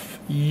pull off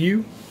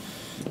you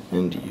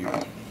and you.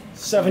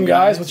 7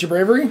 guys. What's your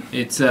bravery?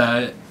 It's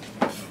I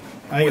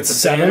think it's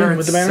 7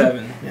 with the banner.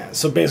 7. Yeah,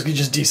 so basically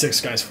just D6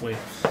 guys flee.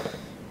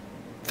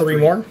 3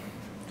 more.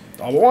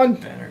 All but 1.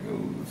 Banner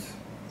goes.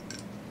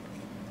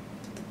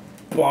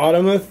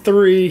 Bottom of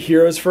 3.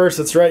 Heroes first.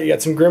 That's right. You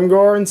got some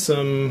Grimgore and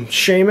some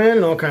Shaman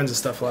and all kinds of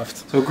stuff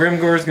left. So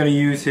Grimgore is going to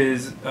use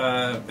his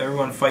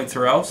everyone fights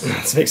or else.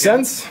 That makes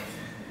sense.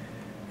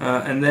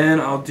 And then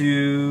I'll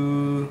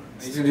do.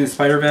 He's going to do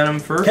Spider Venom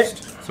first. Okay.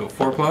 So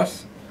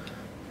 4+.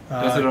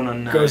 Does it on a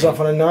 9. Goes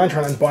off on a 9.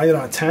 Trying to bind it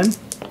on a 10.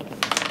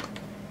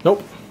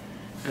 Nope.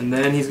 And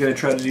then he's going to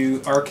try to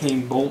do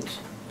Arcane Bolt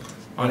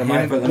on him,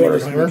 but let me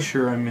just make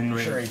sure I'm in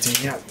range. Sure,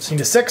 18. Yeah. So you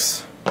need a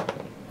 6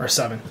 or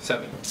 7.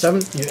 7.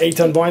 7. You need 8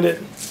 to unbind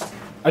it.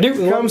 I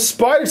do. Comes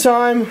spider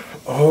time.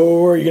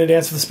 Oh, are you going to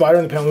dance with the spider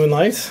in the pale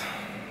moonlight?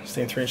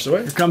 Staying 3 inches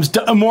away. Here comes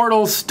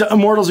Immortals.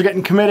 Immortals are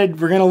getting committed.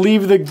 We're going to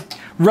leave the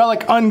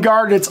relic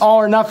unguarded. It's all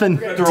or nothing.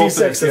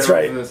 D6, that's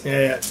right.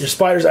 Yeah. Your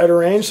spider's out of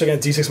range, so again,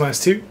 D6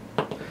 -2.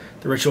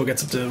 The ritual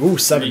gets up to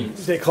 7.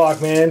 Day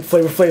clock, man.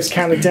 Flavor Flav's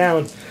counted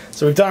down.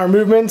 So we've done our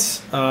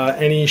movements.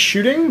 Any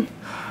shooting?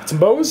 Some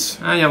bows?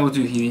 Yeah, we'll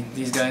do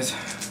these guys.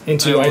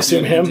 Into, I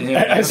assume him.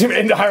 I assume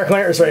into higher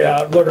clan, sorry,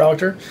 Lord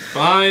Elector.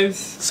 5s.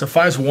 So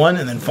 5's 1,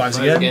 and then 5's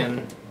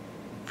again.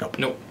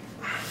 Nope.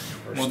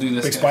 We'll do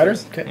this. Big spider?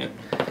 First. Okay.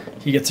 Yeah.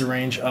 He gets a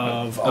range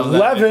of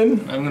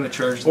 11. I'm going to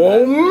charge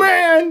Oh,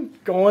 man!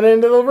 Going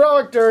into the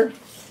Relictor.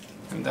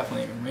 I'm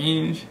definitely in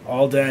range.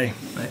 All day.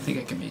 I think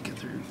I can make it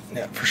through.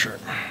 Yeah, for sure.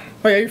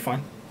 Oh, yeah, you're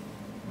fine.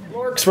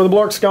 Blorks, where the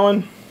Blorks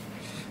going?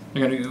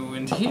 They're going to go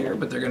into here,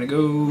 but they're going to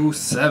go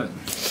 7.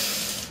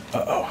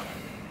 Uh-oh.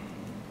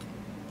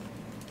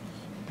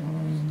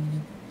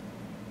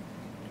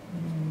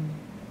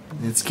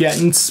 It's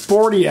getting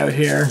sporty out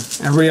here.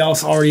 Everybody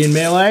else already in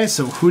melee,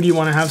 so who do you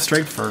want to have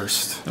strike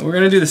first? We're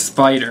going to do the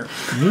spider.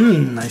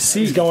 I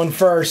see. He's going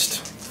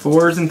first.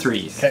 4s and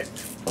 3s. Okay.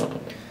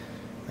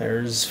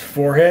 There's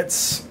 4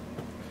 hits.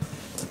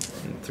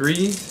 And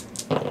 3s.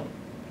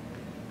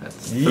 That's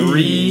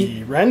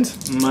 3. Rend?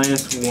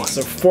 -1.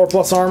 So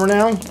 4+ armor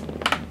now.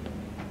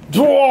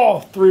 Oh,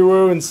 3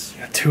 wounds.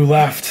 Got 2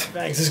 left.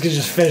 Thanks. This could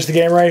just finish the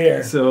game right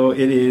here. So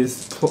it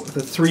is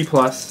the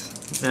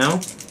 3+ now.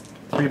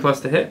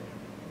 3+ to hit.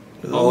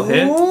 All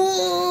hit.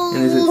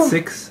 And is it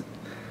 6?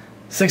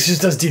 6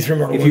 just does D3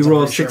 mortal wounds. If you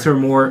roll 6 or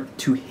more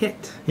to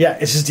hit. Yeah,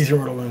 it's just D3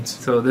 mortal wounds.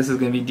 So this is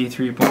going to be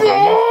D3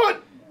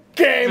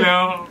 game!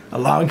 No.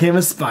 Along came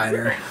a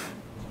spider.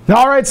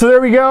 Alright, so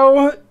there we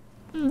go.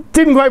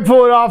 Didn't quite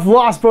pull it off,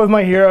 lost both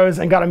my heroes,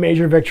 and got a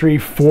major victory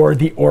for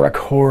the Orruk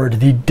Horde.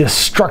 The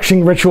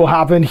destruction ritual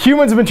happened.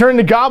 Humans have been turned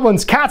into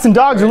goblins. Cats and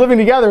dogs are living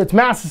together. It's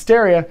mass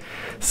hysteria.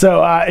 So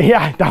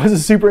yeah, that was a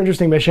super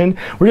interesting mission.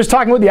 We're just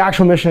talking about the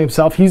actual mission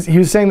itself. He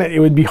was saying that it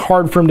would be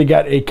hard for him to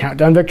get a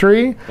countdown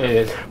victory. It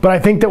is. But I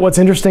think that what's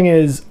interesting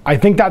is, I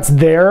think that's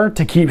there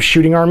to keep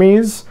shooting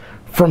armies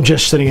from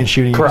just sitting and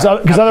shooting. Correct.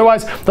 Because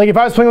otherwise, like if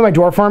I was playing with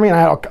my dwarf army and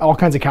I had all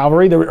kinds of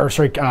cavalry,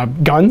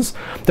 guns,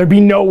 there'd be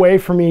no way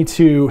for me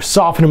to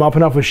soften them up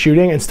enough with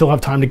shooting and still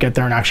have time to get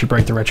there and actually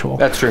break the ritual.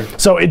 That's true.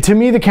 So to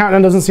me, the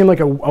countdown doesn't seem like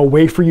a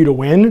way for you to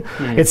win.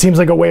 It seems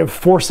like a way of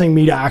forcing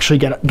me to actually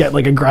get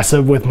like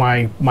aggressive with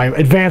my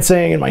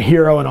advancing and my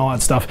hero and all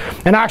that stuff.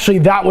 And actually,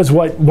 that was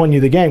what won you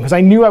the game, because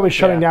I knew I was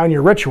shutting down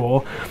your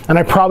ritual, and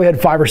I probably had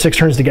 5 or 6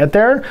 turns to get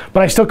there,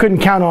 but I still couldn't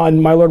count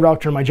on my Lord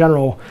Relic and my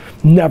general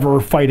never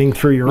fighting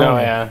through your own.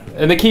 Yeah.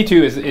 And the key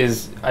too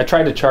is I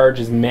tried to charge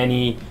as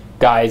many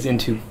guys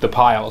into the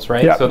piles,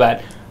 right? Yep. So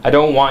that I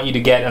don't want you to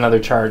get another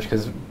charge,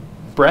 because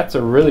Bretts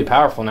are really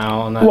powerful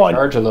now on that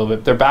charge a little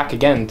bit. They're back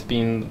again to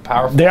being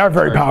powerful. They are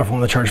very powerful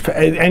on the charge.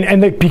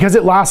 And because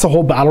it lasts a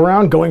whole battle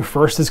round, going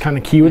first is kind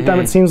of key with them,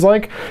 it seems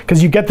like.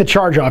 Because you get the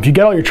charge off, you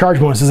get all your charge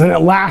bonuses, and it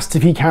lasts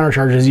if he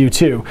countercharges you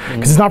too.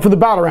 Because it's not for the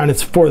battle round,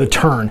 it's for the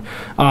turn.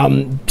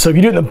 So if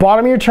you do it in the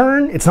bottom of your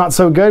turn, it's not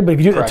so good. But if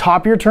you do it at the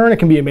top of your turn, it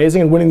can be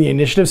amazing. And winning the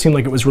initiative seemed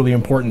like it was really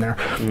important there.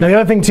 Now the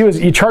other thing too is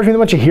you charged me with a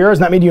bunch of heroes,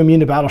 and that made you immune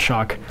to battle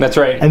shock. That's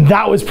right. And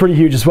that was pretty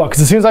huge as well.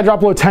 Because as soon as I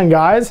dropped below 10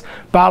 guys,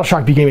 battle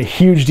shock became a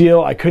huge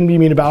deal. I couldn't be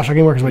immune to battle shock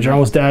anymore because my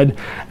general was dead,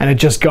 and it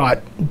just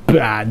got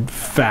bad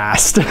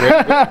fast.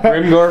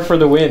 Grimgor for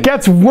the win.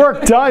 Gets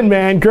work done,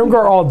 man.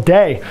 Grimgor all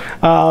day.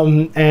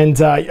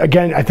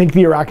 Again, I think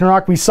the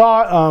Arachnarok, we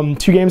saw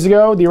 2 games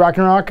ago, the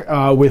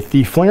Arachnarok with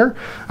the Flinger.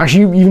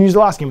 Actually, you even used the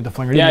last game with the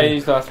Flinger, didn't you? Yeah, I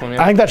used the last one,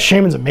 yeah. I think that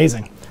Shaman's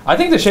amazing. I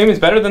think the Shaman's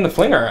better than the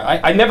Flinger.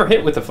 I never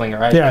hit with the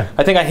Flinger.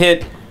 I think I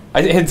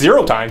hit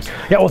 0 times.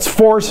 Yeah, well, it's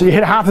 4, so you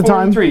hit half the 4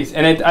 time. And 3s,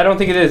 and I don't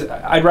think it is.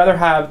 I'd rather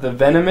have the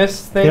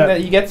Venomous thing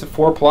that you get, so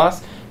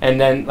 4+, and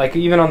then, like,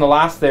 even on the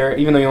last there,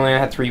 even though you only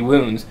had 3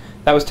 wounds,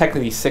 that was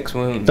technically 6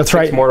 wounds. That's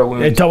right. 6 mortal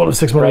wounds. It doubled to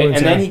 6 mortal wounds.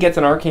 And then he gets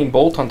an Arcane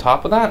Bolt on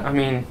top of that. I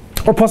mean...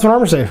 Or +1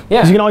 armor save. Yeah.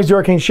 Because you can always do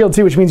Arcane Shield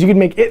too, which means you can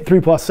make it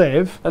 3+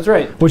 save. That's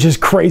right. Which is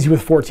crazy with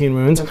 14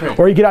 wounds. That's right.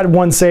 Or you could add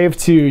 1 save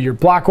to your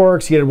Black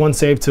Orcs, you could add 1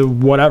 save to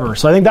whatever.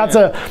 So I think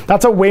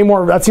that's a way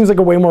more, that seems like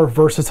a way more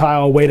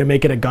versatile way to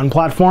make it a gun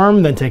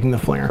platform than taking the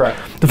Flinger. Correct.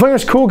 The Flinger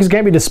is cool because it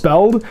can't be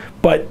dispelled,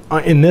 but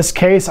in this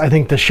case, I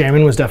think the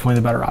Shaman was definitely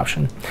the better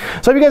option. So I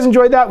hope you guys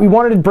enjoyed that. We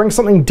wanted to bring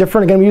something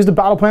different. Again, we used the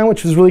battle plan,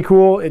 which was really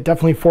cool. It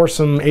definitely forced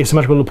some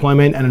asymmetrical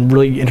deployment and a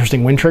really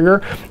interesting win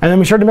trigger. And then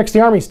we started to mix the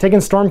armies. Taking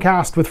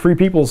Stormcast with Free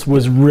Peoples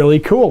was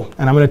really cool,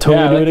 and I'm going to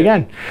totally do it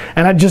again.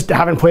 And I just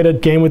haven't played a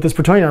game with this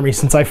Praetorian army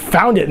since I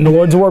found it in the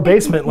Lords of War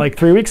basement like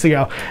 3 weeks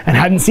ago, and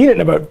hadn't seen it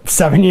in about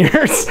 7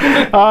 years.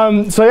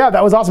 So yeah,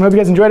 that was awesome. Hope you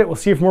guys enjoyed it. We'll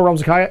see you for more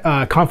Realms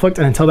of Conflict,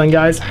 and until then,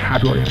 guys,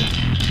 happy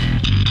wargaming.